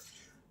 Sure.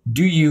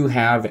 Do you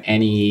have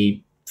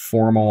any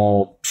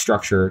formal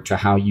structure to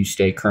how you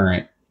stay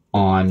current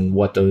on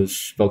what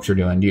those folks are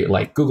doing? Do you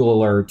like Google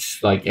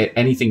alerts, like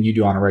anything you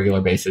do on a regular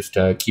basis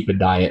to keep a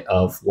diet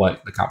of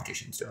what the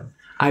competition is doing?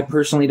 I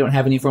personally don't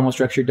have any formal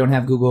structure, don't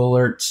have Google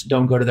alerts,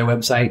 don't go to their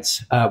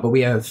websites. But we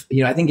have,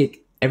 I think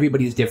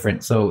everybody's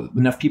different. So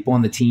enough people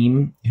on the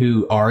team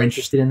who are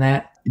interested in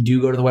that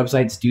do go to the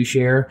websites, do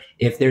share.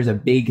 If there's a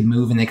big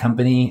move in the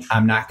company,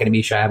 I'm not going to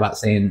be shy about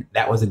saying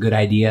that was a good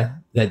idea,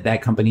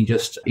 that company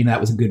just, that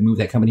was a good move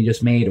that company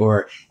just made,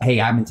 or, hey,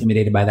 I'm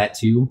intimidated by that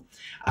too.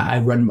 I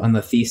run on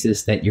the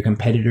thesis that your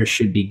competitors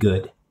should be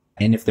good.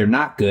 And if they're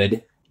not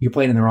good, you're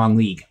playing in the wrong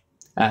league.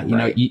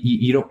 Right.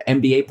 You don't,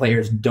 NBA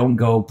players don't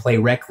go play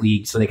rec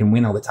league so they can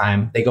win all the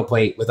time. They go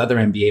play with other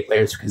NBA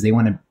players because they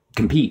want to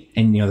compete.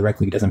 And, the rec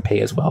league doesn't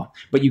pay as well.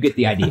 But you get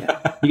the idea.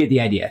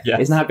 Yes.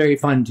 It's not very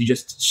fun to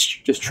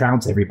just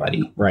trounce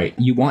everybody. Right.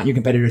 You want your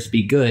competitors to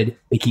be good.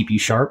 They keep you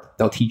sharp.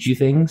 They'll teach you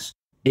things.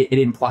 It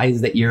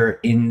implies that you're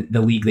in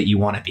the league that you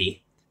want to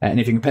be. And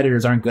if your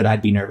competitors aren't good,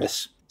 I'd be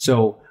nervous.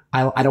 So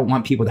I don't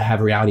want people to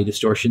have reality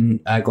distortion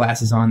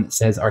glasses on that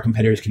says our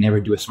competitors can never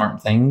do a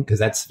smart thing, because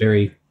that's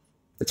very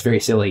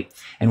silly.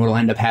 And what will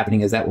end up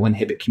happening is that will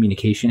inhibit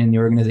communication in the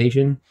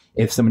organization.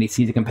 If somebody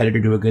sees a competitor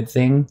do a good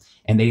thing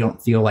and they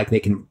don't feel like they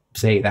can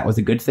say that was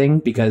a good thing,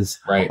 because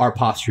our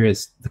posture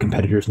is the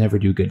competitors never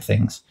do good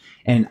things.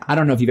 And I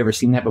don't know if you've ever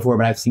seen that before,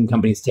 but I've seen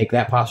companies take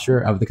that posture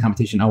of the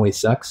competition always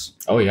sucks.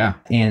 Oh, yeah.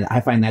 And I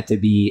find that to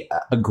be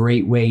a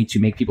great way to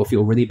make people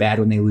feel really bad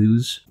when they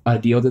lose a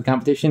deal to the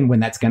competition,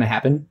 when that's going to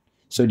happen.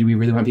 So do we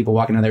really want people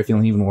walking out there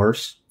feeling even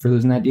worse for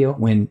losing that deal?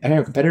 When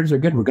our competitors are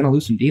good, we're going to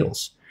lose some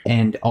deals.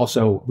 And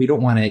also, I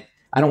don't want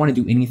to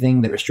do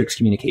anything that restricts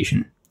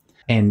communication.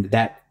 And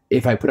that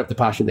if I put up the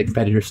posture that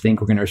competitors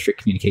think we're going to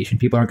restrict communication,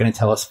 people aren't going to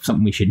tell us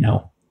something we should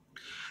know.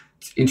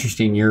 It's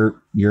interesting.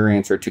 Your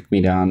answer took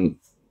me down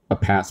a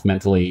path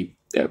mentally.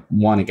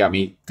 One, it got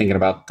me thinking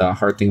about The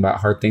Hard Thing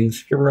About Hard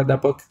Things. You ever read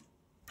that book?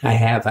 I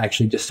have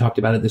actually just talked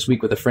about it this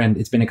week with a friend.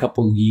 It's been a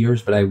couple of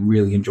years, but I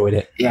really enjoyed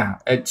it. Yeah.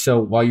 And so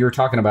while you were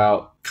talking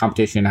about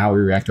competition, how we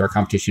react to our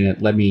competition, it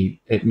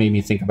made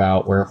me think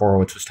about where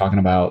Horowitz was talking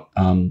about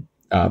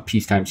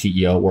peacetime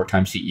CEO,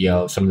 wartime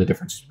CEO, some of the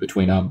differences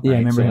between them. Yeah, right? I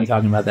remember him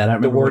talking about that. I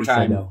don't remember what he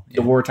said, though.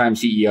 The wartime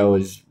CEO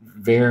is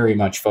very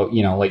much,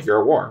 like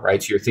you're at war,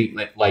 right? So you're thinking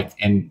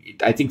and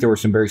I think there were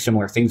some very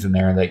similar things in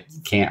there that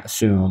you can't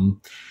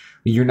assume.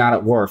 You're not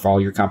at war if all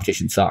your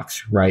competition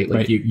sucks, right?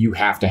 Like you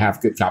have to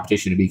have good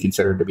competition to be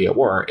considered to be at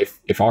war.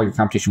 If all your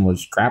competition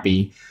was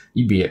crappy,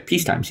 you'd be a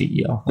peacetime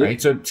CEO, right?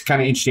 So it's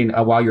kind of interesting.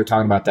 While you were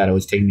talking about that, it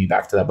was taking me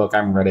back to that book. I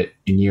haven't read it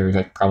in years.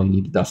 I probably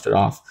need to dust it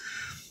off.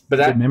 But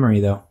that good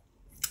memory, though,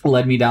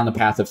 led me down the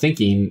path of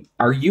thinking: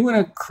 are you in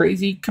a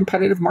crazy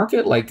competitive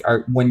market? Like,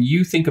 when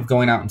you think of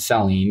going out and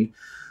selling,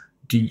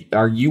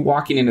 are you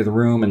walking into the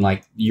room and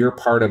like you're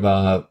part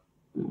of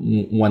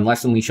when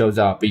Lesson Lee shows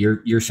up,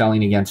 you're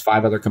selling against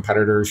 5 other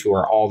competitors who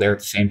are all there at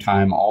the same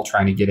time, all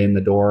trying to get in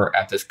the door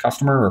at this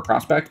customer or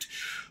prospect?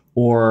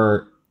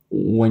 Or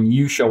when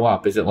you show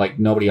up, is it like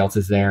nobody else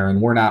is there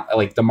and we're not,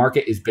 like, the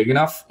market is big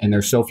enough and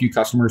there's so few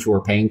customers who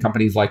are paying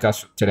companies like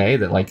us today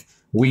that like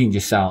we can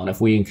just sell. And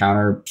if we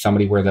encounter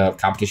somebody where the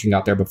competition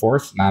got there before,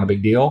 it's not a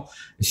big deal.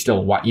 It's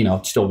still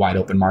it's still wide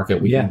open market.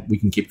 We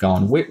can keep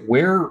going.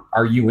 Where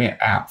are you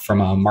at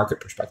from a market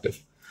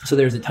perspective? So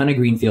there's a ton of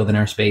greenfield in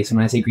our space. And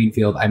when I say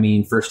greenfield, I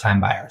mean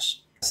first-time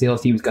buyers.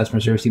 Sales teams,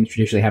 customer service teams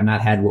traditionally have not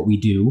had what we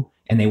do,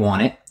 and they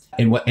want it.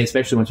 And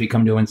especially once we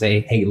come to them and say,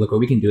 hey, look what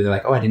we can do. They're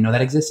like, oh, I didn't know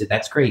that existed.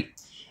 That's great.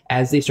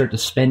 As they start to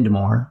spend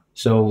more,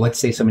 so let's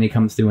say somebody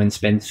comes through and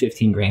spends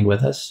 $15,000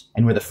 with us,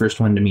 and we're the first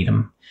one to meet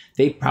them.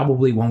 They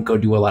probably won't go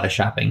do a lot of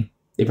shopping.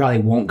 They probably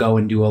won't go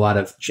and do a lot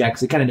of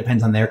checks. It kind of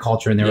depends on their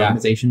culture and their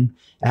organization,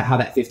 how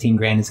that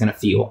 $15,000 is going to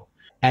feel.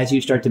 As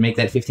you start to make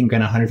that $15,000,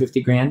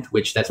 $150,000,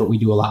 which that's what we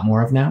do a lot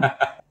more of now.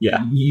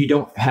 You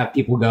don't have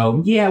people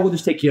go, yeah, we'll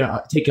just take you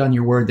on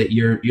your word that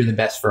you're the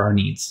best for our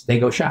needs. They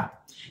go shop.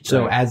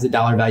 So as the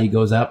dollar value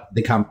goes up,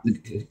 the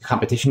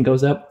competition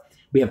goes up.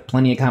 We have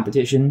plenty of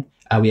competition.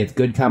 We have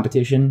good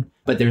competition,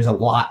 but there's a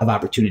lot of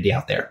opportunity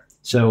out there.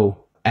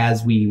 So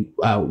as we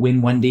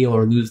win one deal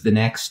or lose the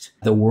next,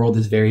 the world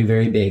is very,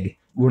 very big.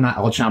 We're not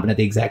all chomping at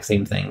the exact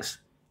same things.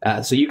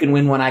 So you can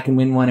win one, I can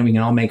win one, and we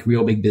can all make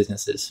real big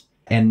businesses.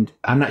 And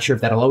I'm not sure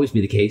if that'll always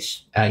be the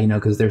case,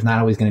 because there's not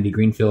always going to be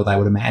greenfield, I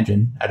would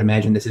imagine. I'd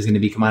imagine this is going to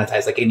be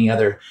commoditized like any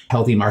other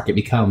healthy market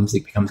becomes.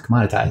 It becomes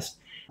commoditized.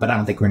 But I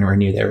don't think we're anywhere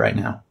near there right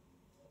now.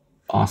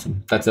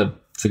 Awesome. It's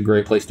a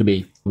great place to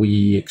be.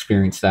 We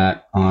experienced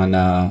that on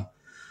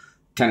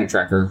Tenant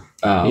Tracker,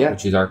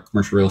 which is our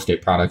commercial real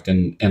estate product.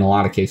 And in a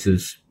lot of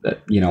cases,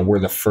 we're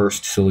the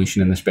first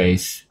solution in the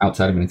space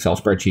outside of an Excel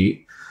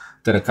spreadsheet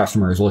that a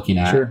customer is looking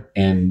at. Sure.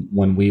 And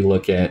when we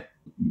look at,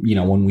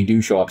 when we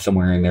do show up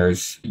somewhere and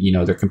there's,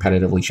 they're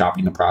competitively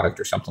shopping the product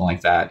or something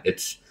like that,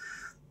 it's,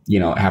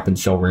 it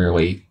happens so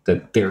rarely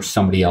that there's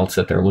somebody else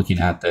that they're looking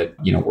at that,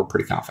 we're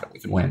pretty confident we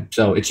can win.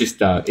 So it's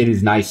just, it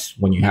is nice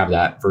when you have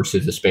that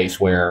versus a space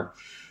where,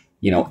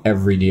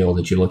 every deal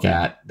that you look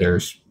at,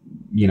 there's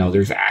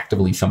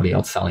actively somebody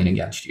else selling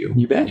against you.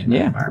 You bet.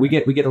 Yeah. We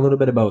get a little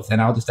bit of both. And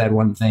I'll just add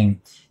one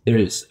thing.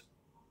 There's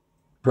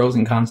pros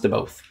and cons to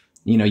both.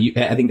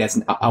 I think that's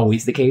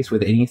always the case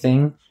with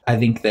anything. I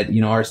think that,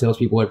 our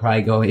salespeople would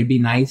probably go, it'd be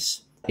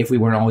nice if we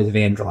weren't always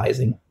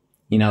evangelizing.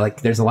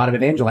 There's a lot of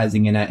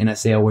evangelizing in a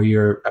sale where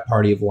you're a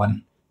party of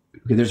one.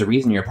 Because there's a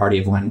reason you're a party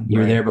of one.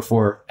 You're there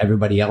before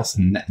everybody else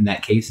in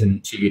that case.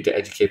 And so you get to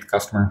educate the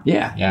customer.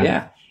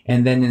 Yeah.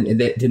 And then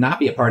to not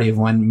be a party of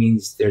one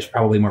means there's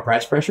probably more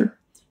price pressure.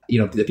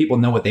 The people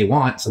know what they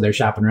want, so they're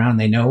shopping around and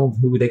they know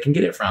who they can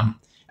get it from.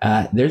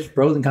 There's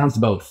pros and cons to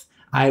both.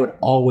 I would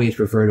always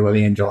prefer to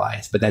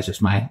evangelize, but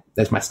that's my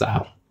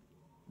style.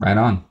 Right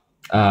on.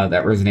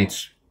 That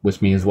resonates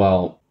with me as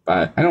well.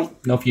 But I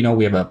don't know if we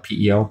have a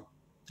PEO.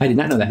 I did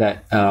not know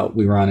that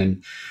we run,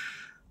 and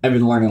I've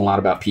been learning a lot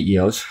about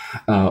PEOs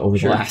over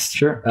the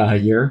last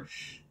year.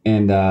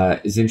 And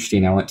it's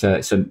interesting.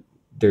 So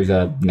there's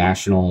a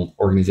national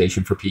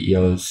organization for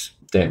PEOs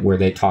where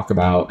they talk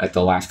about, at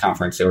the last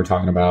conference, they were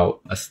talking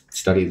about a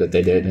study that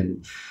they did.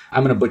 And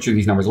I'm going to butcher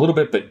these numbers a little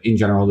bit, but in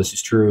general, this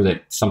is true,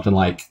 that something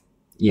like,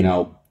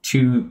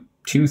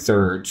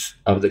 2/3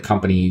 of the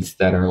companies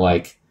that are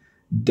like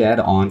dead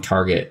on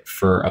target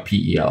for a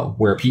PEO,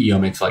 where a PEO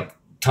makes like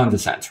tons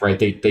of sense, right?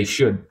 They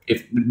should,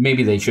 if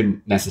maybe they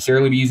shouldn't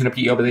necessarily be using a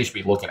PEO, but they should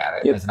be looking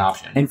at it as an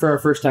option. And for our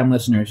first time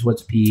listeners,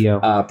 what's a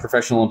PEO?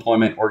 Professional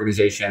employment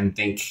organization.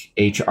 Think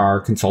HR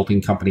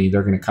consulting company.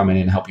 They're going to come in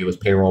and help you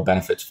with payroll,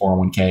 benefits,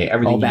 401k,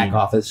 everything. All back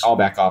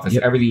office.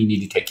 Yep. Everything you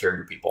need to take care of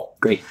your people.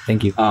 Great.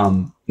 Thank you.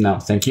 No,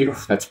 thank you.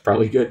 That's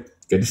probably good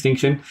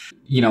distinction.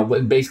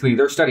 Basically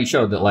their study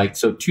showed that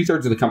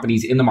 2/3 of the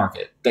companies in the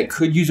market that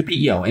could use a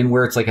PEO, and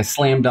where it's like a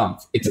slam dunk,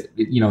 it's,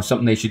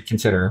 something they should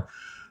consider,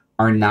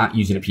 are not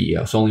using a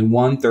PEO. So only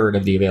 1/3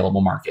 of the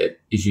available market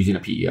is using a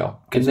PEO.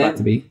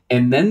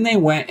 And then they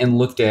went and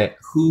looked at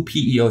who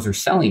PEOs are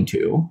selling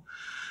to.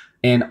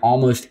 And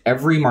almost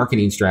every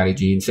marketing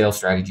strategy and sales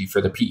strategy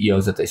for the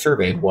PEOs that they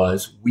surveyed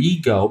was, we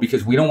go,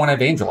 because we don't want to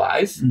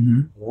evangelize,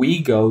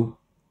 we go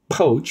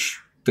poach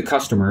the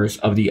customers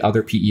of the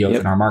other PEOs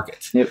in our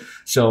markets.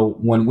 So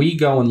when we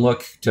go and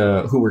look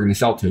to who we're going to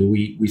sell to,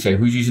 we say,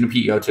 who's using a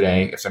PEO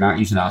today? If they're not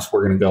using us,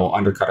 we're going to go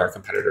undercut our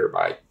competitor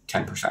by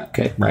 10%.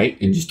 Okay. Right?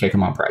 And just take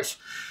them on price.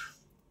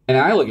 And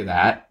I look at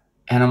that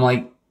and I'm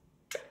like,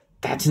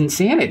 that's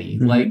insanity.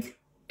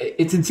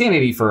 It's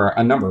insanity for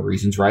a number of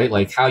reasons, right?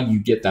 Like, how you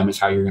get them is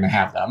how you're going to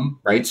have them,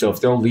 right? So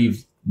if they'll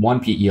leave one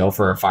PEO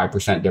for a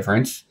 5%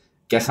 difference,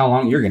 guess how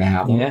long you're going to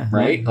have them,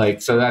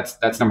 right? So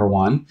that's number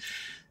one.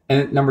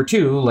 And number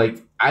two,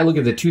 I look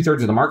at the 2/3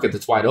 of the market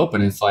that's wide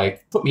open. It's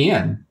like, put me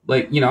in.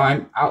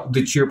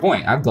 To your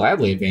point, I'd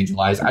gladly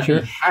evangelize. I'd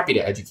be happy to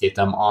educate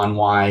them on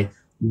why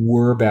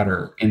we're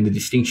better, and the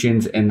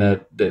distinctions and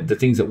the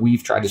things that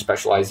we've tried to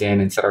specialize in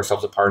and set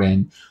ourselves apart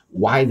in,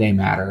 why they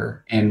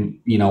matter, and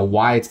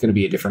why it's going to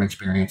be a different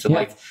experience. And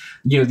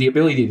the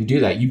ability to do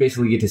that, you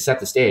basically get to set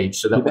the stage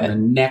so that when the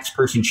next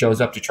person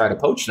shows up to try to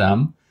poach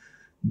them,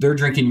 they're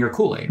drinking your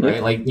Kool-Aid,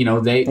 right?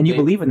 You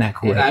believe in that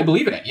Kool-Aid. I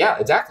believe in it. Yeah,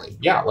 exactly.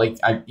 Yeah.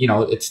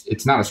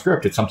 It's not a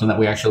script. It's something that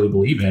we actually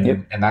believe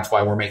in. And that's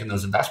why we're making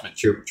those investments.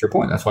 To your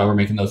point, that's why we're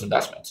making those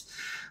investments.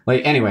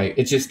 Anyway,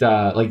 it's just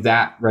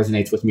that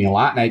resonates with me a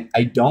lot. And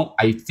I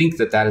think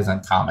that is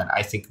uncommon.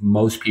 I think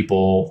most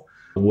people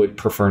would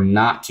prefer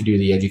not to do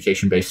the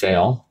education-based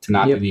sale, to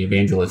not do the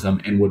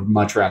evangelism, and would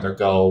much rather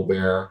go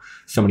where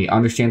somebody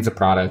understands the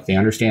product, they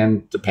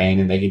understand the pain,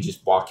 and they can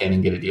just walk in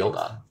and get a deal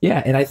done.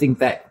 Yeah, and I think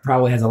that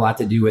probably has a lot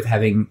to do with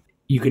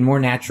you can more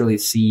naturally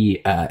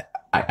see,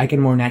 I can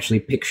more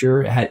naturally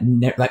picture,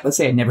 let's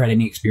say I never had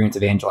any experience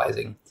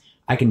evangelizing.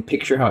 I can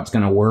picture how it's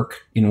going to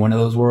work in one of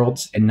those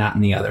worlds and not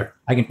in the other.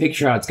 I can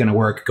picture how it's going to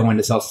work going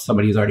to sell to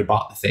somebody who's already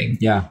bought the thing.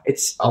 Yeah.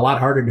 It's a lot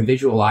harder to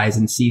visualize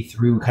and see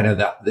through kind of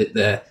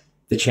the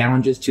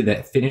challenges to the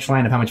finish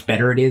line of how much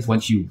better it is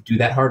once you do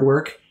that hard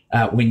work.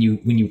 When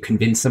you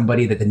convince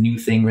somebody that the new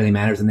thing really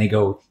matters, and they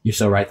go, "You're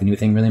so right, the new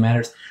thing really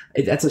matters."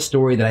 That's a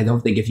story that I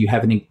don't think if you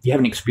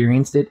haven't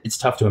experienced it, it's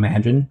tough to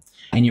imagine.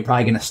 And you're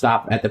probably going to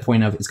stop at the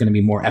point of it's going to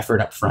be more effort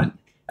up front.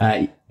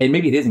 And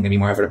maybe it isn't going to be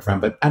more effort up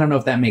front, but I don't know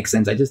if that makes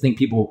sense. I just think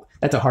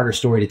that's a harder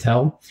story to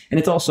tell. And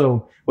it's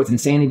also what's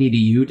insanity to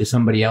you, to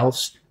somebody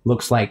else,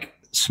 looks like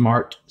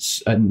smart,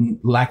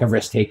 lack of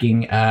risk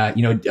taking,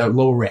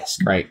 low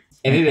risk. Right.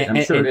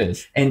 I'm sure it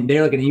is. And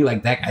they're looking at you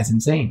like, that guy's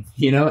insane,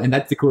 and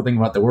that's the cool thing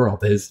about the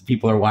world is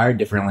people are wired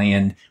differently,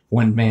 and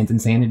one man's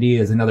insanity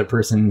is another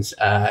person's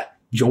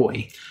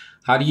joy.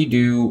 How do you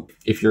do,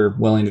 if you're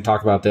willing to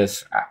talk about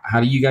this, how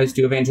do you guys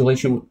do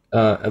evangelization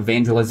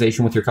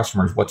with your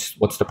customers?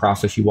 What's the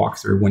process you walk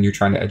through when you're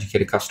trying to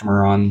educate a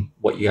customer on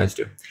what you guys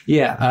do?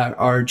 Yeah,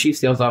 our chief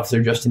sales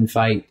officer, Justin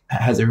Feit,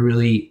 has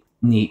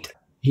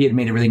he had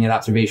made a really neat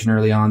observation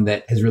early on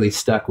that has really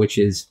stuck, which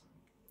is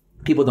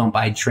people don't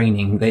buy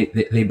training.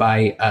 They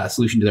buy a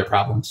solution to their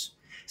problems.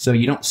 So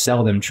you don't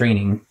sell them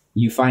training.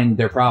 You find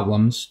their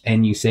problems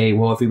and you say,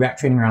 well, if we wrap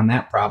training around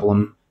that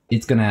problem,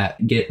 it's going to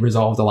get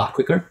resolved a lot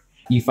quicker.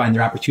 You find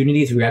their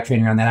opportunities. We wrap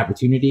training around that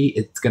opportunity.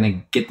 It's going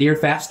to get there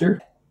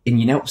faster. And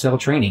you don't sell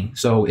training.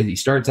 So it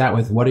starts out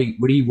with what are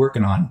you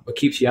working on? What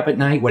keeps you up at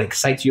night? What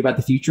excites you about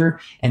the future?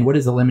 And what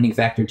is the limiting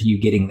factor to you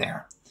getting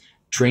there?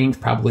 Training's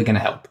probably going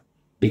to help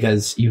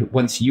because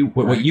what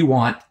you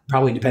want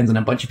probably depends on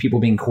a bunch of people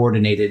being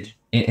coordinated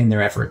in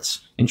their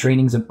efforts. And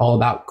training's all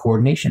about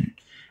coordination.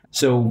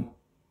 So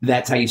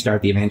that's how you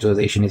start the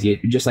evangelization. Is you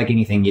just like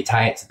anything, you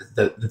tie it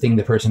to the thing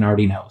the person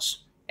already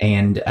knows,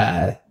 and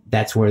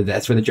that's where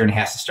the journey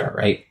has to start,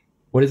 right?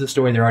 What is the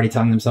story they're already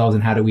telling themselves,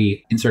 and how do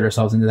we insert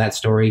ourselves into that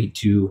story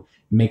to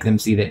make them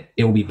see that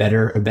it will be a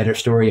better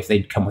story if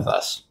they come with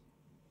us,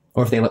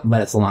 or if they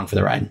let us along for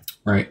the ride?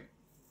 Right.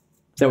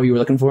 Is that what you were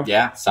looking for?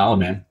 Yeah, solid,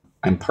 man.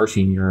 I'm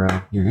parsing your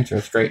answer.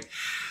 That's great.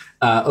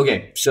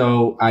 Okay,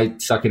 so I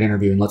suck at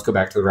interviewing. Let's go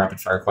back to the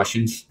rapid fire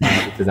questions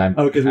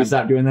because we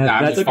stopped doing that.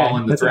 I'm just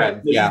following the thread.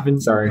 Okay. Yeah,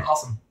 sorry.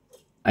 Awesome.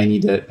 I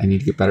need to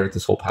get better at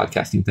this whole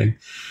podcasting thing.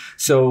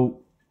 So,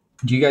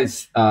 do you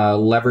guys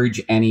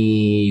leverage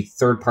any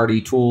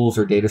third-party tools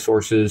or data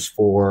sources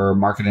for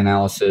market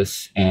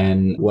analysis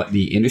and what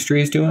the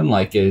industry is doing?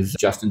 Like, is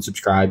Justin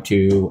subscribed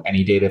to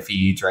any data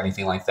feeds or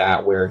anything like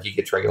that where he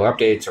gets regular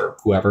updates, or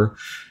whoever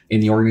in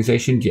the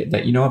organization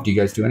that you know of? Do you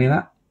guys do any of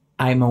that?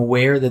 I'm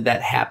aware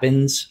that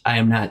happens. I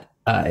am not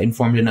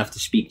informed enough to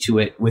speak to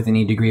it with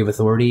any degree of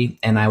authority,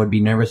 and I would be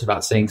nervous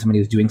about saying somebody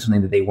was doing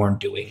something that they weren't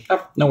doing.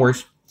 Oh, no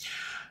worries.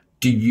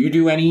 Do you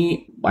do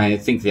any, I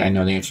think I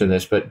know the answer to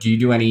this, but do you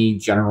do any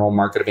general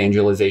market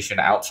evangelization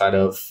outside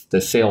of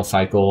the sales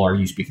cycle? Are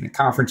you speaking at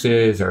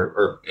conferences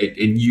or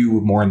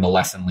you more in the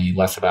lesson lead,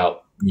 less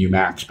about you,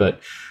 Max,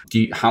 but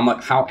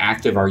how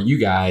active are you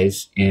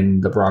guys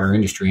in the broader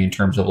industry in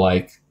terms of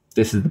like,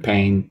 this is the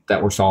pain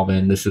that we're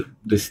solving.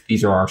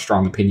 These are our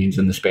strong opinions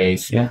in the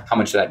space. Yeah. How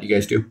much of that do you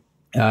guys do?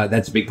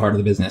 That's a big part of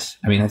the business.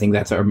 I mean, I think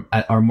that's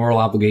our moral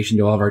obligation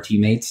to all of our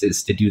teammates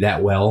is to do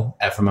that well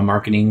from a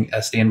marketing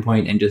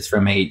standpoint and just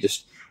from a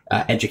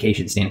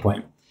education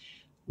standpoint.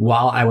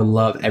 While I would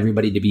love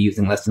everybody to be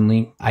using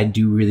Lessonly, I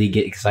do really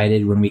get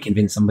excited when we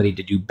convince somebody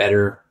to do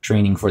better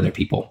training for their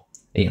people,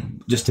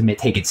 just to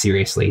take it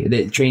seriously.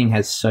 The training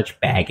has such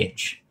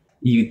baggage.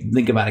 You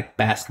think about a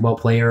basketball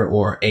player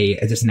or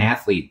just an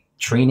athlete,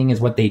 training is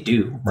what they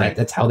do, right?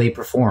 That's how they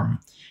perform.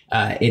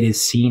 It is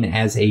seen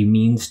as a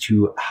means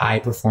to high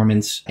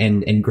performance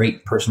and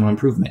great personal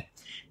improvement.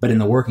 But in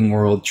the working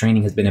world,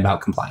 training has been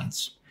about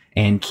compliance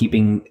and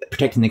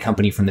protecting the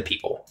company from the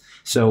people.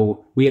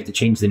 So we have to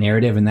change the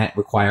narrative, and that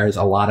requires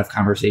a lot of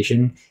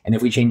conversation. And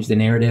if we change the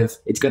narrative,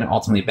 it's going to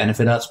ultimately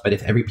benefit us. But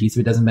if every piece of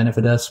it doesn't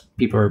benefit us,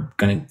 people are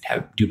going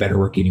to do better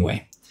work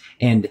anyway.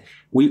 And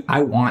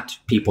I want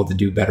people to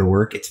do better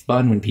work. It's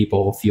fun when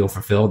people feel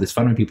fulfilled. It's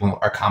fun when people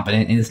are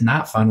competent, and it's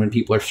not fun when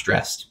people are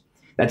stressed.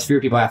 That's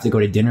fewer people I have to go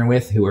to dinner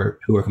with who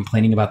are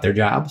complaining about their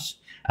jobs.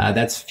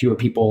 That's fewer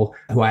people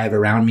who I have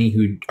around me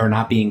who are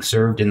not being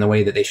served in the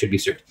way that they should be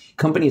served.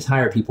 Companies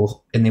hire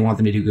people and they want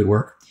them to do good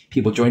work.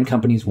 People join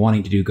companies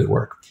wanting to do good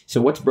work.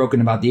 So what's broken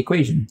about the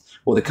equation?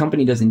 Well, the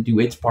company doesn't do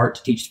its part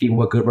to teach people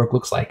what good work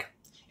looks like.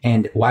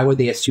 And why would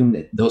they assume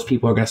that those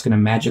people are just going to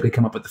magically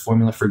come up with the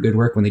formula for good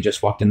work when they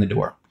just walked in the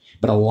door?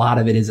 But a lot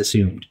of it is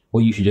assumed.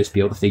 Well, you should just be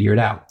able to figure it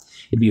out.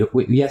 It'd be,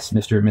 yes,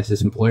 Mr. and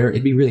Mrs. Employer.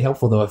 It'd be really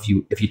helpful though if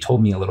you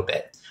told me a little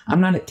bit.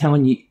 I'm not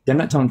telling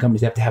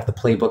companies they have to have the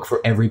playbook for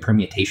every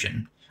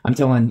permutation. I'm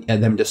telling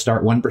them to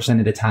start 1%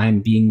 at a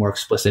time, being more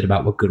explicit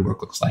about what good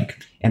work looks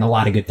like, and a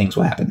lot of good things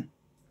will happen.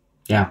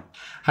 Yeah.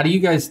 How do you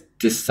guys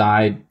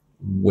decide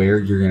where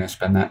you're going to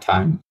spend that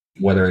time,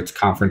 whether it's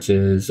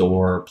conferences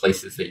or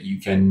places that you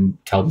can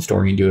tell the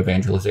story and do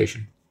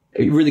evangelization?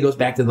 It really goes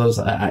back to those,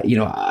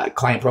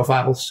 client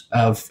profiles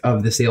of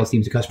the sales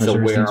teams and customer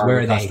service teams. Where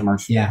are they?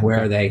 Customers? Yeah, where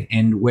are they?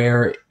 And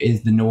where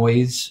is the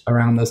noise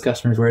around those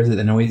customers? Where is it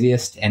the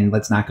noisiest? And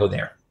let's not go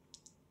there.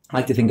 I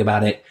like to think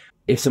about it.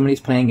 If somebody's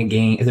playing a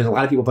game, if there's a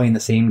lot of people playing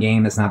the same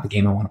game, that's not the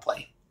game I want to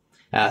play.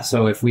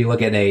 So if we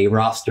look at a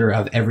roster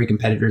of every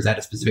competitors at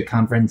a specific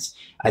conference,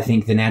 I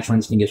think the natural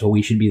instinct is, well,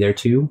 we should be there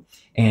too.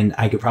 And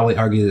I could probably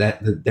argue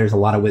that there's a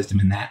lot of wisdom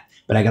in that.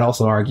 But I could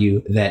also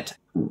argue that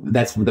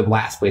that's the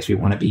last place we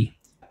want to be,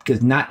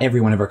 because not every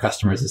one of our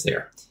customers is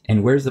there.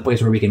 And where's the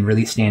place where we can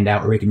really stand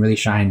out, where we can really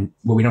shine,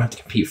 where we don't have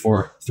to compete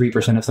for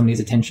 3% of somebody's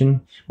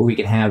attention, where we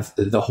can have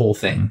the whole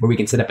thing, where we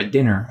can set up a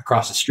dinner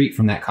across the street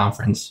from that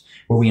conference,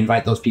 where we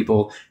invite those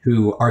people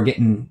who are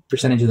getting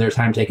percentage of their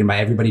time taken by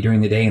everybody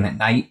during the day, and at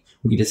night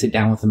We get to sit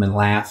down with them and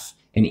laugh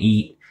and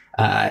eat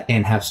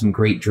and have some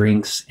great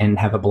drinks and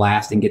have a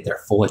blast and get their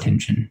full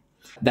attention.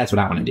 That's what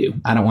I want to do.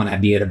 I don't want to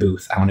be at a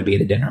booth. I want to be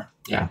at a dinner.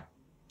 Yeah.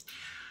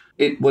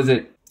 Was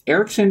it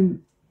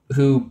Erickson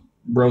who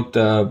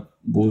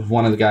was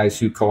one of the guys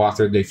who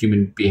co-authored the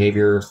human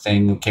behavior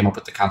thing, who came up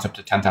with the concept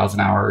of 10,000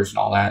 hours and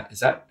all that?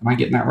 Am I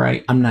getting that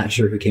right? I'm not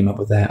sure who came up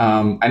with that.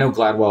 I know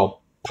Gladwell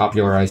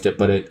popularized it,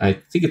 but I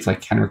think it's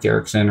like Henrik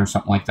Erickson or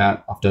something like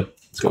that. I'll have to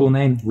It's a cool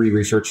name.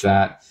 Re-research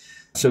that.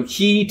 So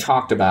he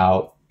talked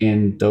about,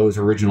 in those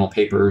original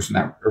papers and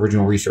that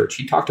original research,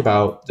 he talked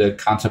about the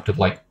concept of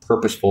like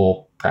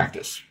purposeful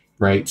practice,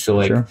 right? So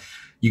like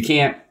you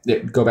can't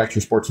go back to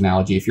your sports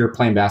analogy. If you're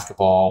playing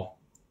basketball,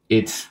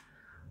 it's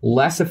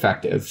less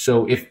effective.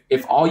 So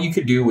if all you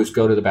could do was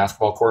go to the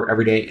basketball court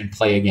every day and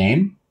play a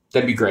game,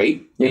 that'd be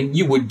great. And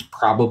you would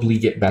probably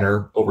get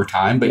better over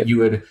time, but you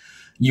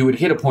would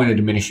hit a point of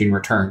diminishing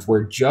returns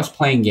where just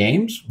playing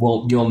games,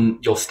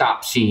 you'll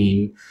stop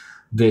seeing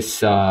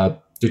this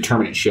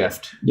determinate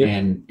shift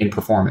in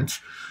performance.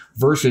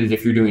 Versus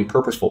if you're doing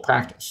purposeful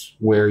practice,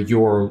 where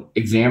you're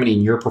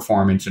examining your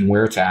performance and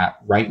where it's at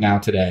right now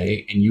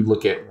today, and you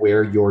look at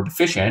where you're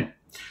deficient,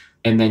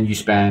 and then you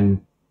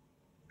spend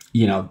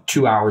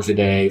 2 hours a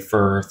day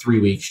for 3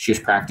 weeks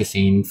just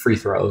practicing free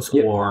throws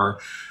or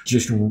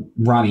just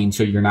running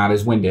so you're not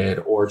as winded,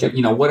 or just,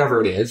 whatever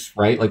it is,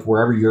 right? Like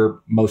wherever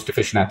you're most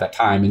deficient at that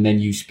time. And then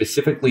you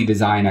specifically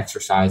design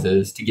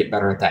exercises to get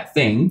better at that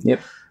thing.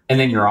 And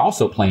then you're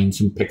also playing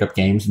some pickup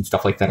games and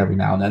stuff like that every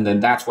now and then.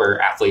 Then that's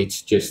where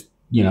athletes just,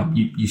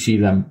 you see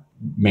them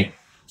make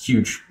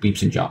huge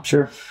leaps and jumps.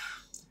 Sure.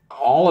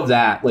 All of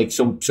that, like,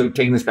 so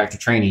taking this back to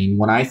training,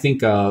 when I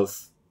think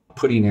of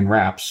putting in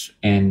reps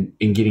and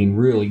getting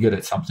really good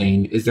at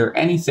something, is there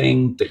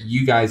anything that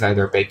you guys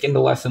either bake into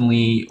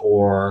Lessonly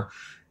or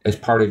as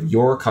part of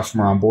your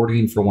customer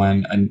onboarding for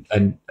when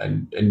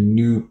a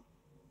new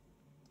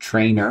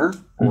trainer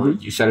or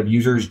you set of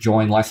users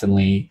join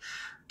Lessonly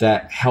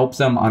that help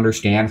them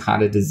understand how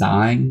to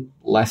design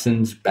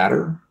lessons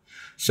better?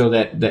 So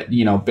that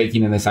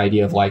baking in this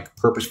idea of like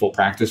purposeful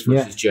practice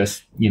versus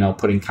just,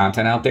 putting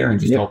content out there and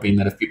just hoping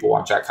that if people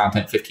watch that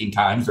content 15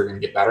 times, they're going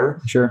to get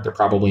better. Sure. They're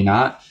probably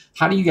not.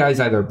 How do you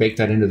guys either bake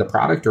that into the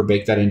product or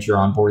bake that into your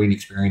onboarding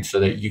experience so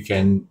that you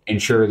can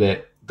ensure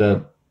that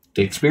the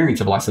experience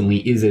of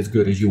Lessonly is as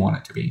good as you want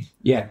it to be?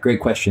 Yeah,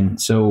 great question.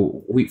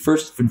 So we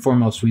first and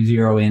foremost, we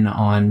zero in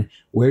on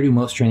where do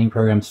most training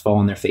programs fall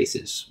on their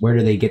faces? Where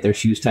do they get their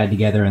shoes tied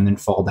together and then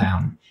fall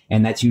down?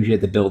 And that's usually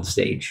at the build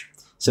stage.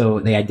 So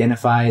they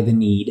identify the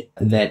need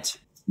that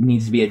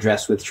needs to be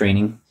addressed with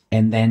training,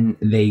 and then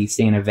they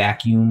stay in a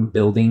vacuum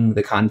building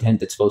the content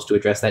that's supposed to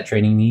address that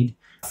training need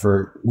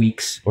for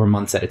weeks or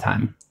months at a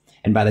time.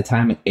 And by the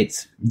time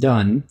it's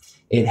done,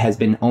 it has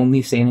been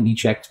only sanity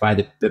checked by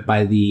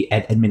the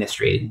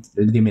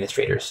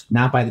administrators,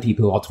 not by the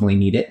people who ultimately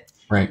need it.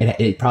 Right.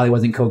 It probably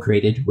wasn't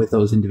co-created with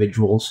those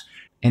individuals,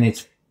 and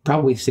it's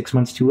probably 6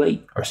 months too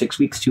late or 6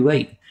 weeks too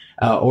late.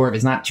 Or if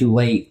it's not too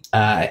late,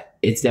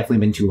 it's definitely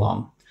been too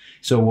long.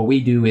 So what we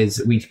do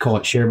is we call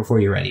it share before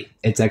you're ready.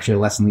 It's actually a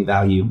Lessonly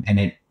value, and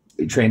it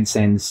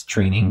transcends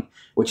training,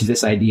 which is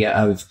this idea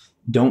of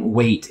don't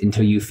wait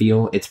until you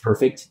feel it's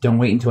perfect. Don't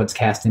wait until it's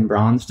cast in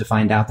bronze to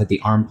find out that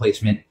the arm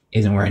placement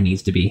isn't where it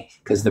needs to be,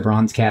 because the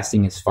bronze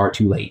casting is far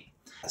too late.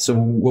 So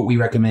what we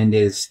recommend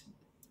is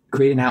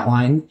create an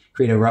outline,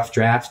 create a rough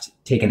draft,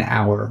 take an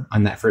hour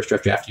on that first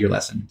rough draft of your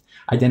lesson.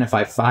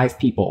 Identify 5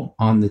 people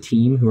on the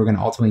team who are going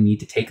to ultimately need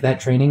to take that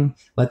training.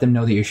 Let them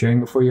know that you're sharing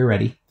before you're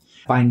ready.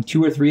 Find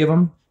 2 or 3 of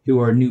them who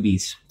are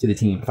newbies to the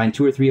team. Find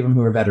 2 or 3 of them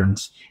who are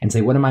veterans and say,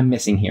 what am I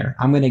missing here?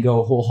 I'm going to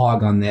go whole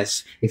hog on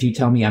this. If you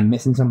tell me I'm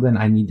missing something,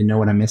 I need to know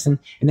what I'm missing.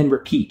 And then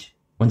repeat.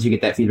 Once you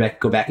get that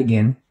feedback, go back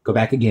again.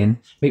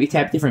 Maybe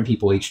tap different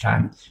people each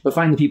time. But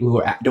find the people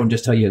who don't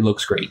just tell you it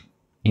looks great.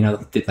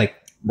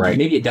 Right.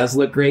 Maybe it does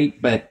look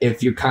great, but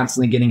if you're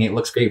constantly getting it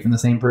looks great from the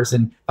same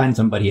person, find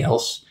somebody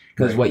else.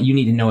 Because what you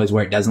need to know is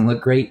where it doesn't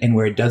look great and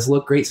where it does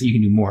look great so you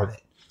can do more of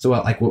it. So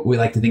what we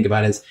like to think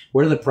about is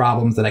what are the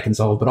problems that I can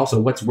solve, but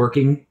also what's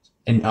working,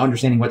 and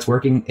understanding what's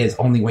working is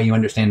the only way you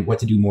understand what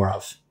to do more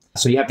of.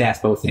 So you have to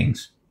ask both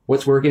things.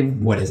 What's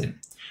working? What isn't?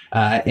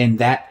 And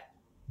that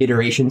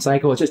iteration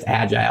cycle is just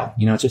agile.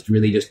 It's just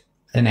really just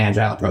an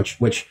agile approach,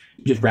 which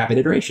just rapid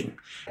iteration.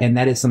 And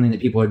that is something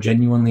that people are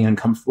genuinely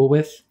uncomfortable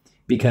with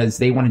because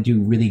they want to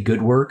do really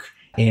good work.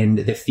 And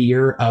the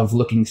fear of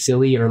looking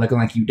silly or looking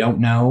like you don't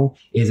know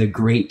is a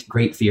great,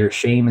 great fear.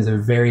 Shame is a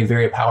very,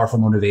 very powerful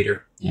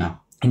motivator. Yeah.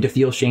 And to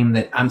feel shame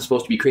that I'm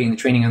supposed to be creating the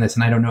training on this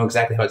and I don't know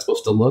exactly how it's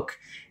supposed to look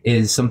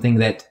is something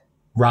that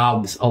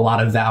robs a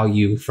lot of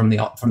value from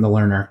the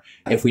learner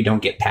if we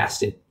don't get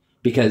past it.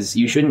 Because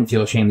you shouldn't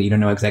feel shame that you don't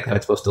know exactly how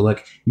it's supposed to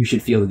look. You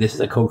should feel that this is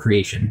a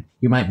co-creation.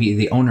 You might be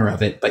the owner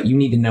of it, but you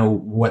need to know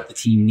what the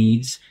team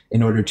needs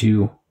in order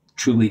to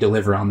truly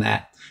deliver on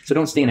that. So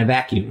don't stay in a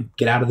vacuum.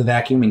 Get out of the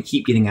vacuum and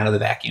keep getting out of the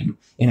vacuum.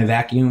 In a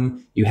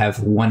vacuum, you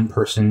have one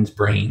person's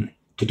brain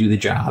to do the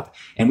job.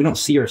 And we don't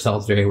see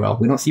ourselves very well.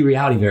 We don't see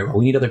reality very well.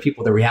 We need other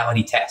people to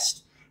reality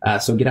test.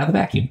 So get out of the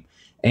vacuum.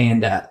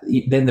 And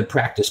then the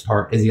practice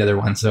part is the other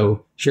one.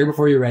 So share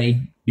before you're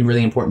ready, a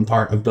really important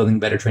part of building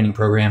better training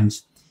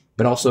programs,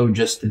 but also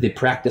just the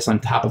practice on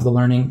top of the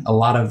learning. A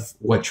lot of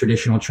what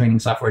traditional training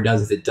software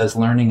does is it does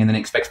learning and then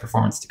expects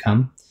performance to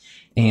come.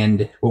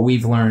 And what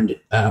we've learned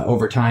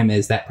over time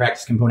is that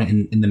practice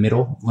component in the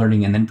middle,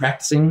 learning and then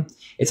practicing,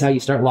 it's how you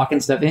start locking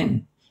stuff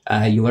in.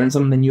 You learn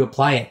something, then you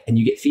apply it, and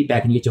you get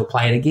feedback, and you get to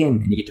apply it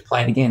again, and you get to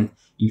apply it again.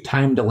 You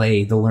time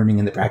delay the learning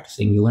and the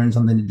practicing. You learn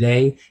something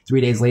today, 3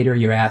 days later,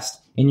 you're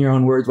asked, in your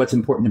own words, what's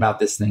important about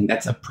this thing?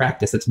 That's a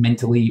practice. That's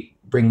mentally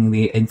bringing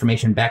the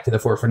information back to the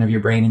forefront of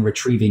your brain and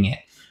retrieving it.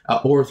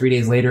 Or 3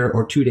 days later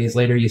or 2 days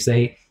later, you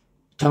say,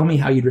 tell me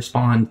how you'd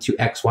respond to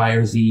X, Y,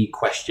 or Z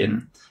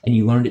question. And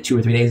you learned it 2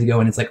 or 3 days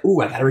ago, and it's like,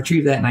 ooh, I got to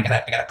retrieve that, and I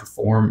got to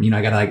perform.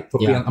 I got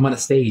to I'm on a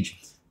stage.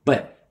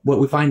 But what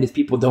we find is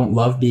people don't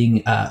love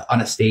being on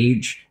a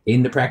stage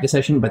in the practice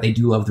session, but they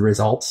do love the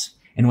results.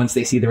 And once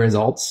they see the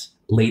results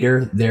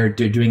later, they're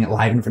doing it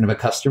live in front of a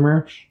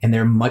customer, and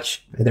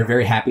they're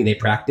very happy they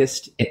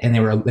practiced, and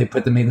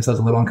made themselves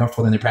a little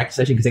uncomfortable in their practice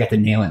session because they got to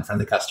nail it in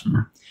front of the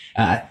customer.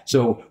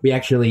 So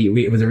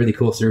it was a really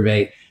cool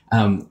survey.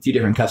 A few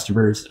different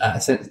customers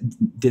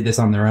did this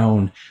on their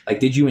own.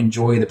 Like, did you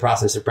enjoy the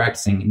process of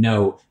practicing?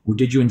 No.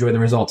 Did you enjoy the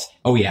results?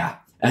 Oh yeah.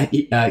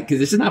 Because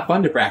this is not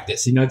fun to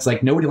practice. It's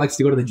like nobody likes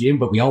to go to the gym,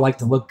 but we all like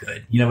to look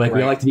good. We all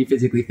like to be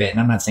physically fit. And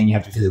I'm not saying you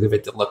have to be physically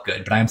fit to look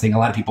good, but I'm saying a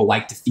lot of people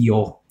like to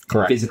feel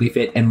physically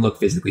fit and look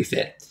physically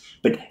fit.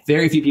 But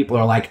very few people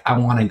are like, I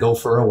want to go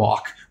for a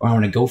walk, or I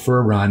want to go for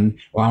a run,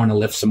 or I want to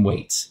lift some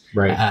weights.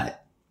 Right.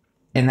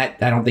 And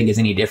that I don't think is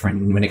any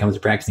different when it comes to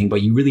practicing,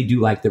 but you really do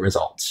like the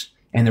results,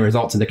 and the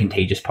results are the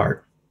contagious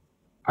part.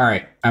 All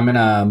right. I'm going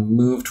to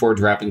move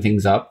towards wrapping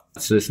things up.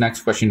 So this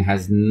next question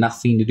has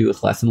nothing to do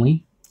with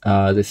Lessonly.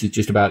 This is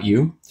just about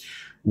you.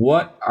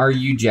 What are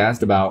you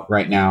jazzed about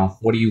right now?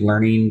 What are you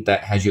learning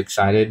that has you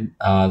excited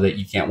that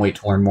you can't wait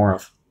to learn more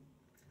of?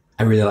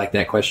 I really like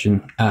that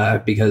question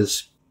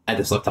because I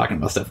just love talking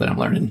about stuff that I'm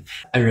learning.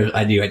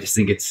 I do. I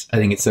think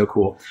it's so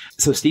cool.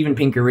 So Steven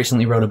Pinker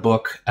recently wrote a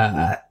book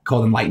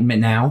called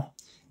Enlightenment Now.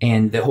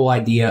 And the whole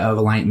idea of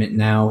Enlightenment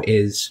Now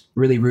is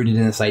really rooted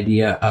in this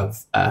idea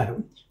of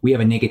we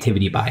have a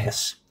negativity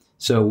bias.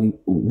 So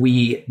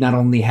we not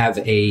only have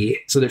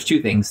so there's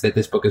two things that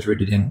this book is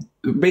rooted in.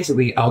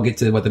 Basically, I'll get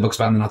to what the book's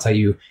about, and then I'll tell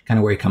you kind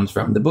of where it comes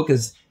from. The book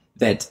is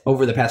that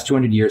over the past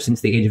 200 years,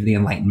 since the age of the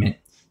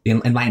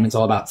Enlightenment's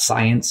all about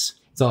science.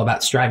 It's all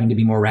about striving to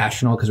be more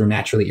rational because we're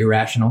naturally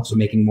irrational. So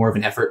making more of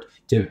an effort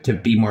to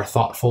be more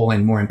thoughtful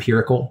and more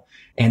empirical.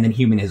 And then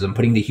humanism,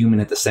 putting the human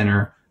at the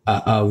center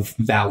of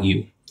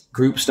value.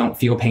 Groups don't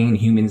feel pain,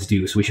 humans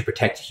do. So we should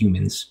protect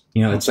humans.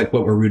 It's like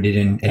what we're rooted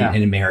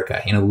in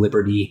America,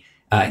 liberty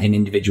and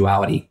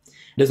individuality.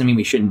 It doesn't mean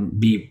we shouldn't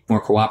be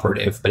more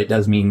cooperative, but it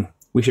does mean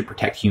we should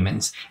protect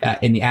humans.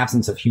 In the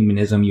absence of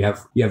humanism, you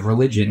have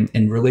religion,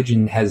 and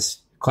religion has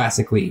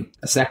classically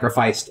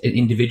sacrificed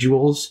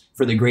individuals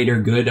for the greater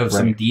good of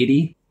some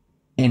deity.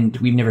 And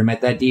we've never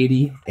met that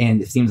deity.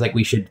 And it seems like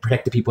we should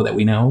protect the people that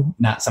we know,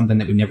 not something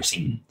that we've never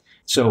seen.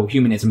 So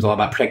humanism is all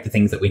about protect the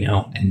things that we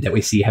know and that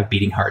we see have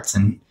beating hearts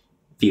and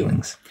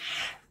feelings.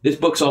 This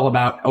book's all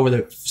about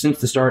since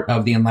the start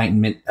of the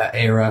Enlightenment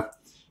era,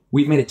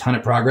 we've made a ton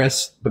of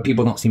progress, but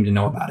people don't seem to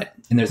know about it.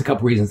 And there's a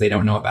couple reasons they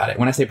don't know about it.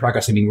 When I say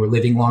progress, I mean we're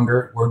living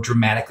longer. We're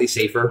dramatically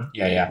safer.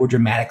 Yeah. We're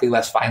dramatically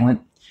less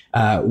violent.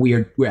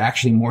 We're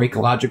actually more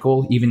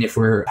ecological, even if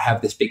we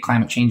have this big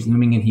climate change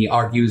looming. And he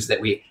argues that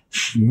we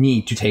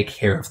need to take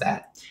care of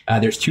that.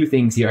 There's two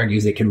things he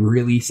argues that can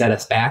really set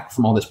us back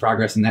from all this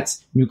progress, and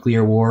that's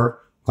nuclear war,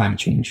 climate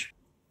change.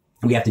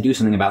 We have to do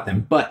something about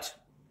them, but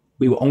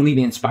we will only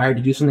be inspired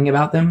to do something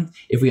about them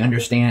if we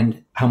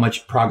understand how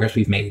much progress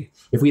we've made.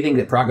 If we think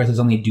that progress has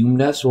only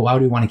doomed us, well, why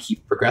do we want to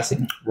keep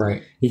progressing?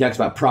 Right. He talks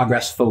about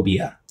progress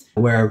phobia,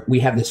 where we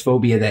have this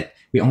phobia that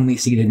we only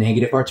see the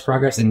negative parts of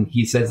progress. And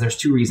he says there's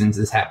two reasons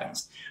this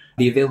happens.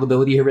 The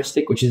availability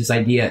heuristic, which is this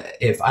idea,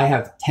 if I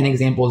have 10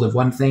 examples of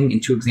one thing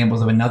and 2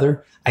 examples of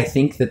another, I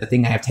think that the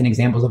thing I have 10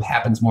 examples of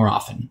happens more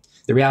often.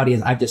 The reality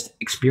is I've just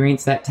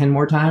experienced that 10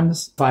 more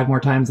times, 5 more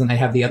times than I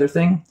have the other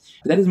thing.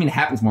 But that doesn't mean it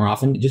happens more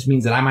often. It just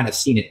means that I might have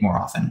seen it more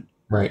often.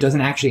 Right. It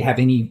doesn't actually have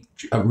any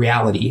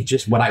reality. It's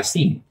just what I've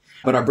seen.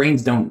 But our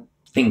brains don't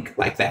think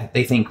like that.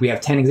 They think we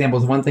have 10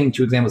 examples of one thing,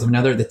 2 examples of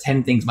another. The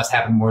 10 things must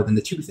happen more than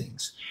the 2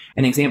 things.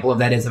 An example of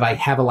that is if I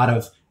have a lot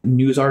of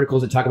news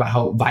articles that talk about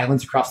how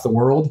violence across the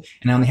world,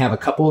 and I only have a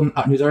couple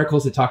news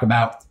articles that talk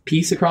about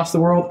peace across the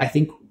world, I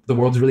think the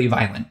world's really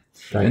violent.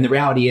 Right. And the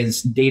reality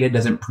is data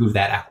doesn't prove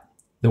that out.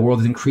 The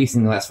world is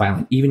increasingly less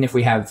violent, even if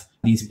we have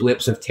these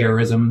blips of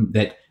terrorism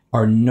that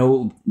are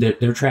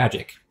they're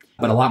tragic,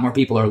 but a lot more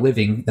people are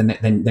living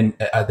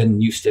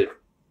than used to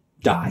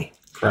die.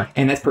 Correct.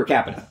 And that's per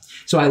capita.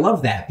 So I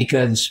love that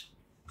because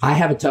I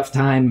have a tough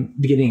time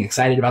getting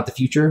excited about the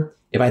future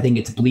if I think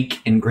it's bleak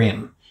and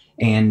grim.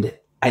 And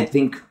I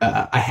think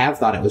I have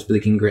thought it was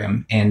bleak and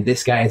grim. And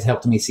this guy has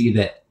helped me see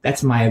that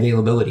that's my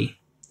availability.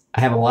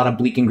 I have a lot of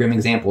bleak and grim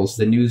examples.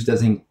 The news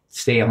doesn't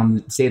stay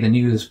the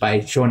news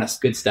by showing us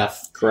good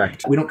stuff.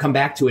 Correct. We don't come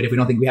back to it if we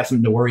don't think we have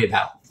something to worry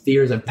about.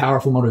 Fear is a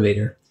powerful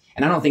motivator.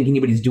 And I don't think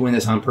anybody's doing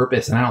this on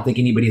purpose. And I don't think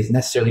anybody is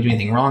necessarily doing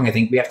anything wrong. I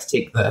think we have to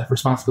take the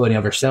responsibility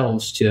of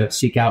ourselves to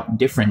seek out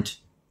different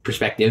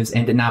perspectives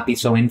and to not be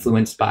so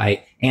influenced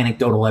by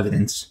anecdotal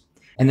evidence.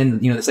 And then,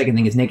 the second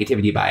thing is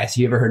negativity bias.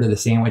 You ever heard of the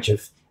sandwich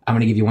of, I'm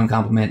going to give you one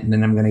compliment and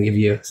then I'm going to give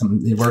you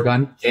something to work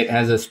on? It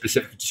has a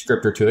specific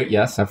descriptor to it.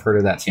 Yes, I've heard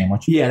of that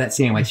sandwich. Yeah, that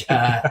sandwich.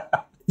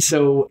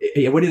 So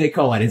what do they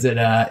call it? Is it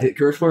a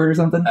curse word or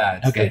something?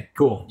 Okay,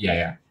 cool.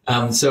 Yeah.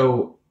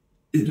 So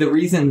the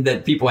reason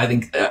that people, I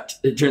think,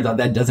 it turns out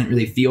that doesn't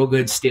really feel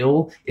good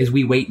still is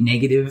we weight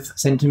negative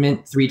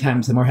sentiment 3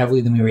 times more heavily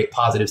than we weight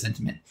positive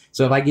sentiment.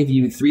 So if I give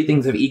you 3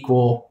 things of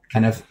equal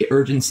kind of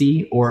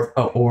urgency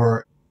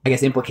or I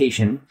guess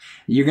implication,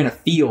 you're going to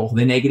feel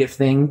the negative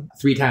thing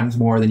 3 times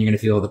more than you're going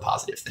to feel the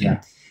positive thing.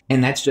 Yeah.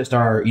 And that's just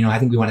our, I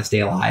think we want to stay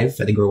alive.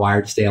 I think we're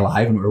wired to stay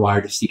alive, and we're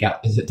wired to seek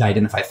out, to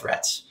identify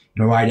threats.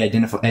 And we're wired to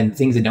identify, and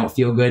things that don't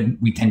feel good,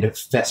 we tend to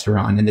fester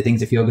on. And the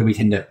things that feel good, we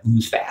tend to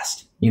lose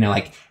fast.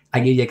 Like I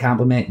give you a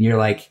compliment and you're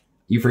like,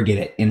 you forget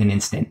it in an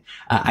instant.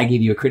 I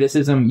give you a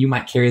criticism, you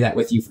might carry that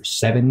with you for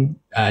 7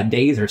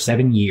 days or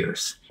 7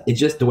 years. It's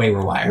just the way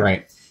we're wired.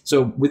 Right.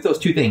 So with those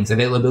 2 things,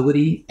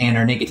 availability and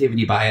our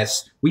negativity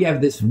bias, we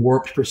have this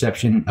warped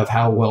perception of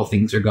how well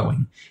things are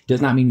going.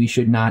 Does not mean we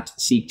should not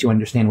seek to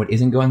understand what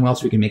isn't going well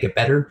so we can make it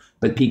better.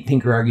 But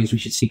Pinker argues we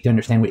should seek to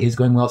understand what is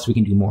going well so we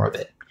can do more of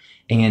it.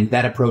 And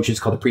that approach is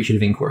called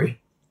appreciative inquiry.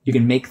 You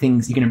can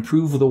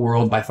improve the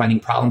world by finding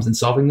problems and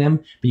solving them,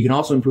 but you can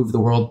also improve the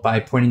world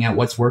by pointing out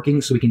what's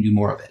working so we can do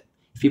more of it.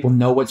 If people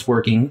know what's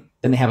working,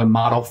 then they have a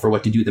model for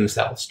what to do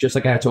themselves. Just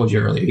like I told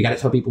you earlier, you got to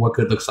tell people what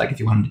good looks like if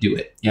you want them to do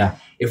it. Yeah.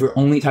 If we're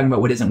only talking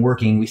about what isn't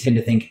working, we tend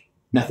to think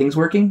nothing's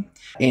working.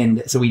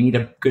 And so we need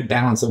a good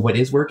balance of what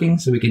is working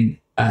so we can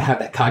have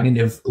that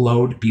cognitive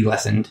load be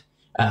lessened.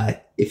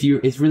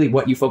 It's really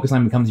what you focus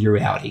on becomes your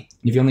reality.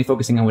 If you're only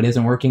focusing on what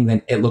isn't working,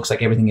 then it looks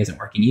like everything isn't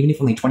working. Even if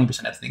only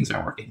 20% of things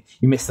aren't working,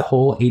 you miss the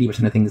whole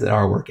 80% of things that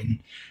are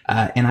working.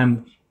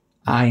 And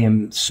I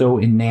am so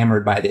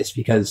enamored by this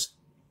because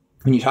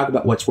when you talk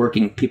about what's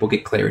working, people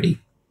get clarity.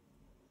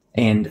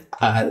 And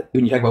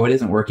when you talk about what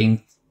isn't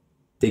working,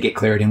 they get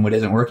clarity on what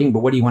isn't working.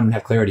 But what do you want them to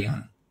have clarity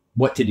on?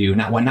 What to do,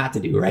 not what not to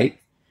do, right?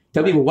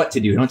 Tell people what to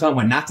do. Don't tell them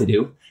what not to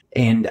do.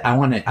 And I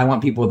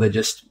want people to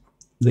just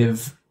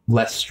live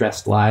less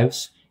stressed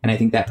lives. And I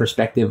think that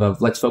perspective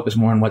of let's focus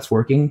more on what's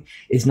working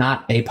is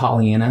not a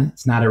Pollyanna.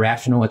 It's not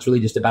irrational. It's really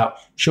just about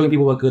showing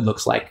people what good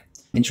looks like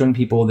and showing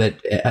people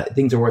that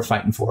things are worth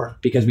fighting for,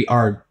 because we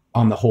are,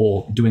 on the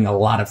whole, doing a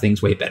lot of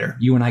things way better.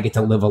 You and I get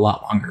to live a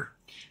lot longer.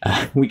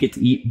 We get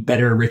to eat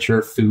better,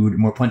 richer food,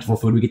 more plentiful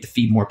food. We get to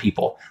feed more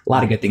people. A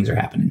lot of good things are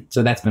happening.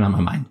 So that's been on my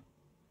mind.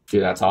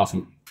 Dude, that's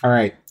awesome. All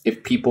right.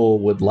 If people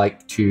would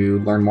like to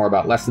learn more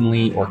about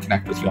Lessonly or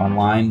connect with you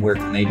online, where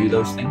can they do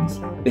those things?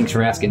 Thanks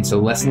for asking.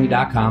 So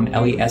Lessonly.com,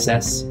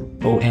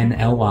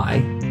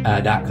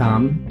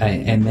 LESSONLY.com,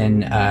 and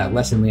then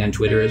Lessonly on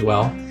Twitter as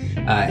well,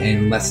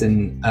 and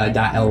lesson.ly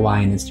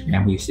on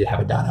Instagram. We used to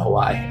have a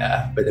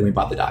 .ly, but then we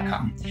bought the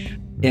 .com.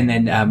 And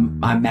then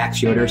I'm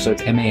Max Yoder, so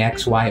it's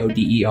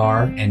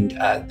MaxYoder, and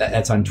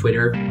that's on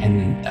Twitter.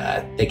 And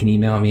they can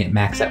email me at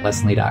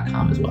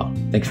max@lessonly.com as well.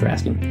 Thanks for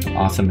asking.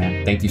 Awesome,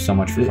 man. Thank you so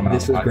much for coming on.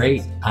 This was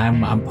great.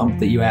 I'm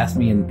pumped that you asked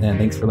me, and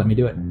thanks for letting me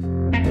do it.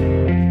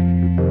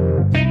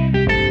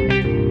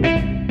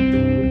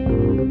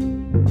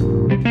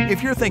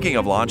 If you're thinking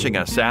of launching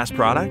a SaaS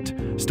product,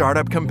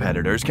 Startup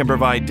Competitors can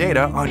provide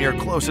data on your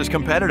closest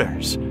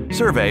competitors,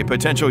 survey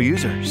potential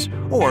users,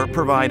 or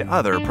provide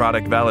other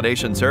product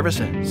validation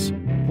services.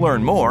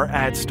 Learn more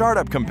at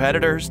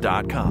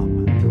startupcompetitors.com.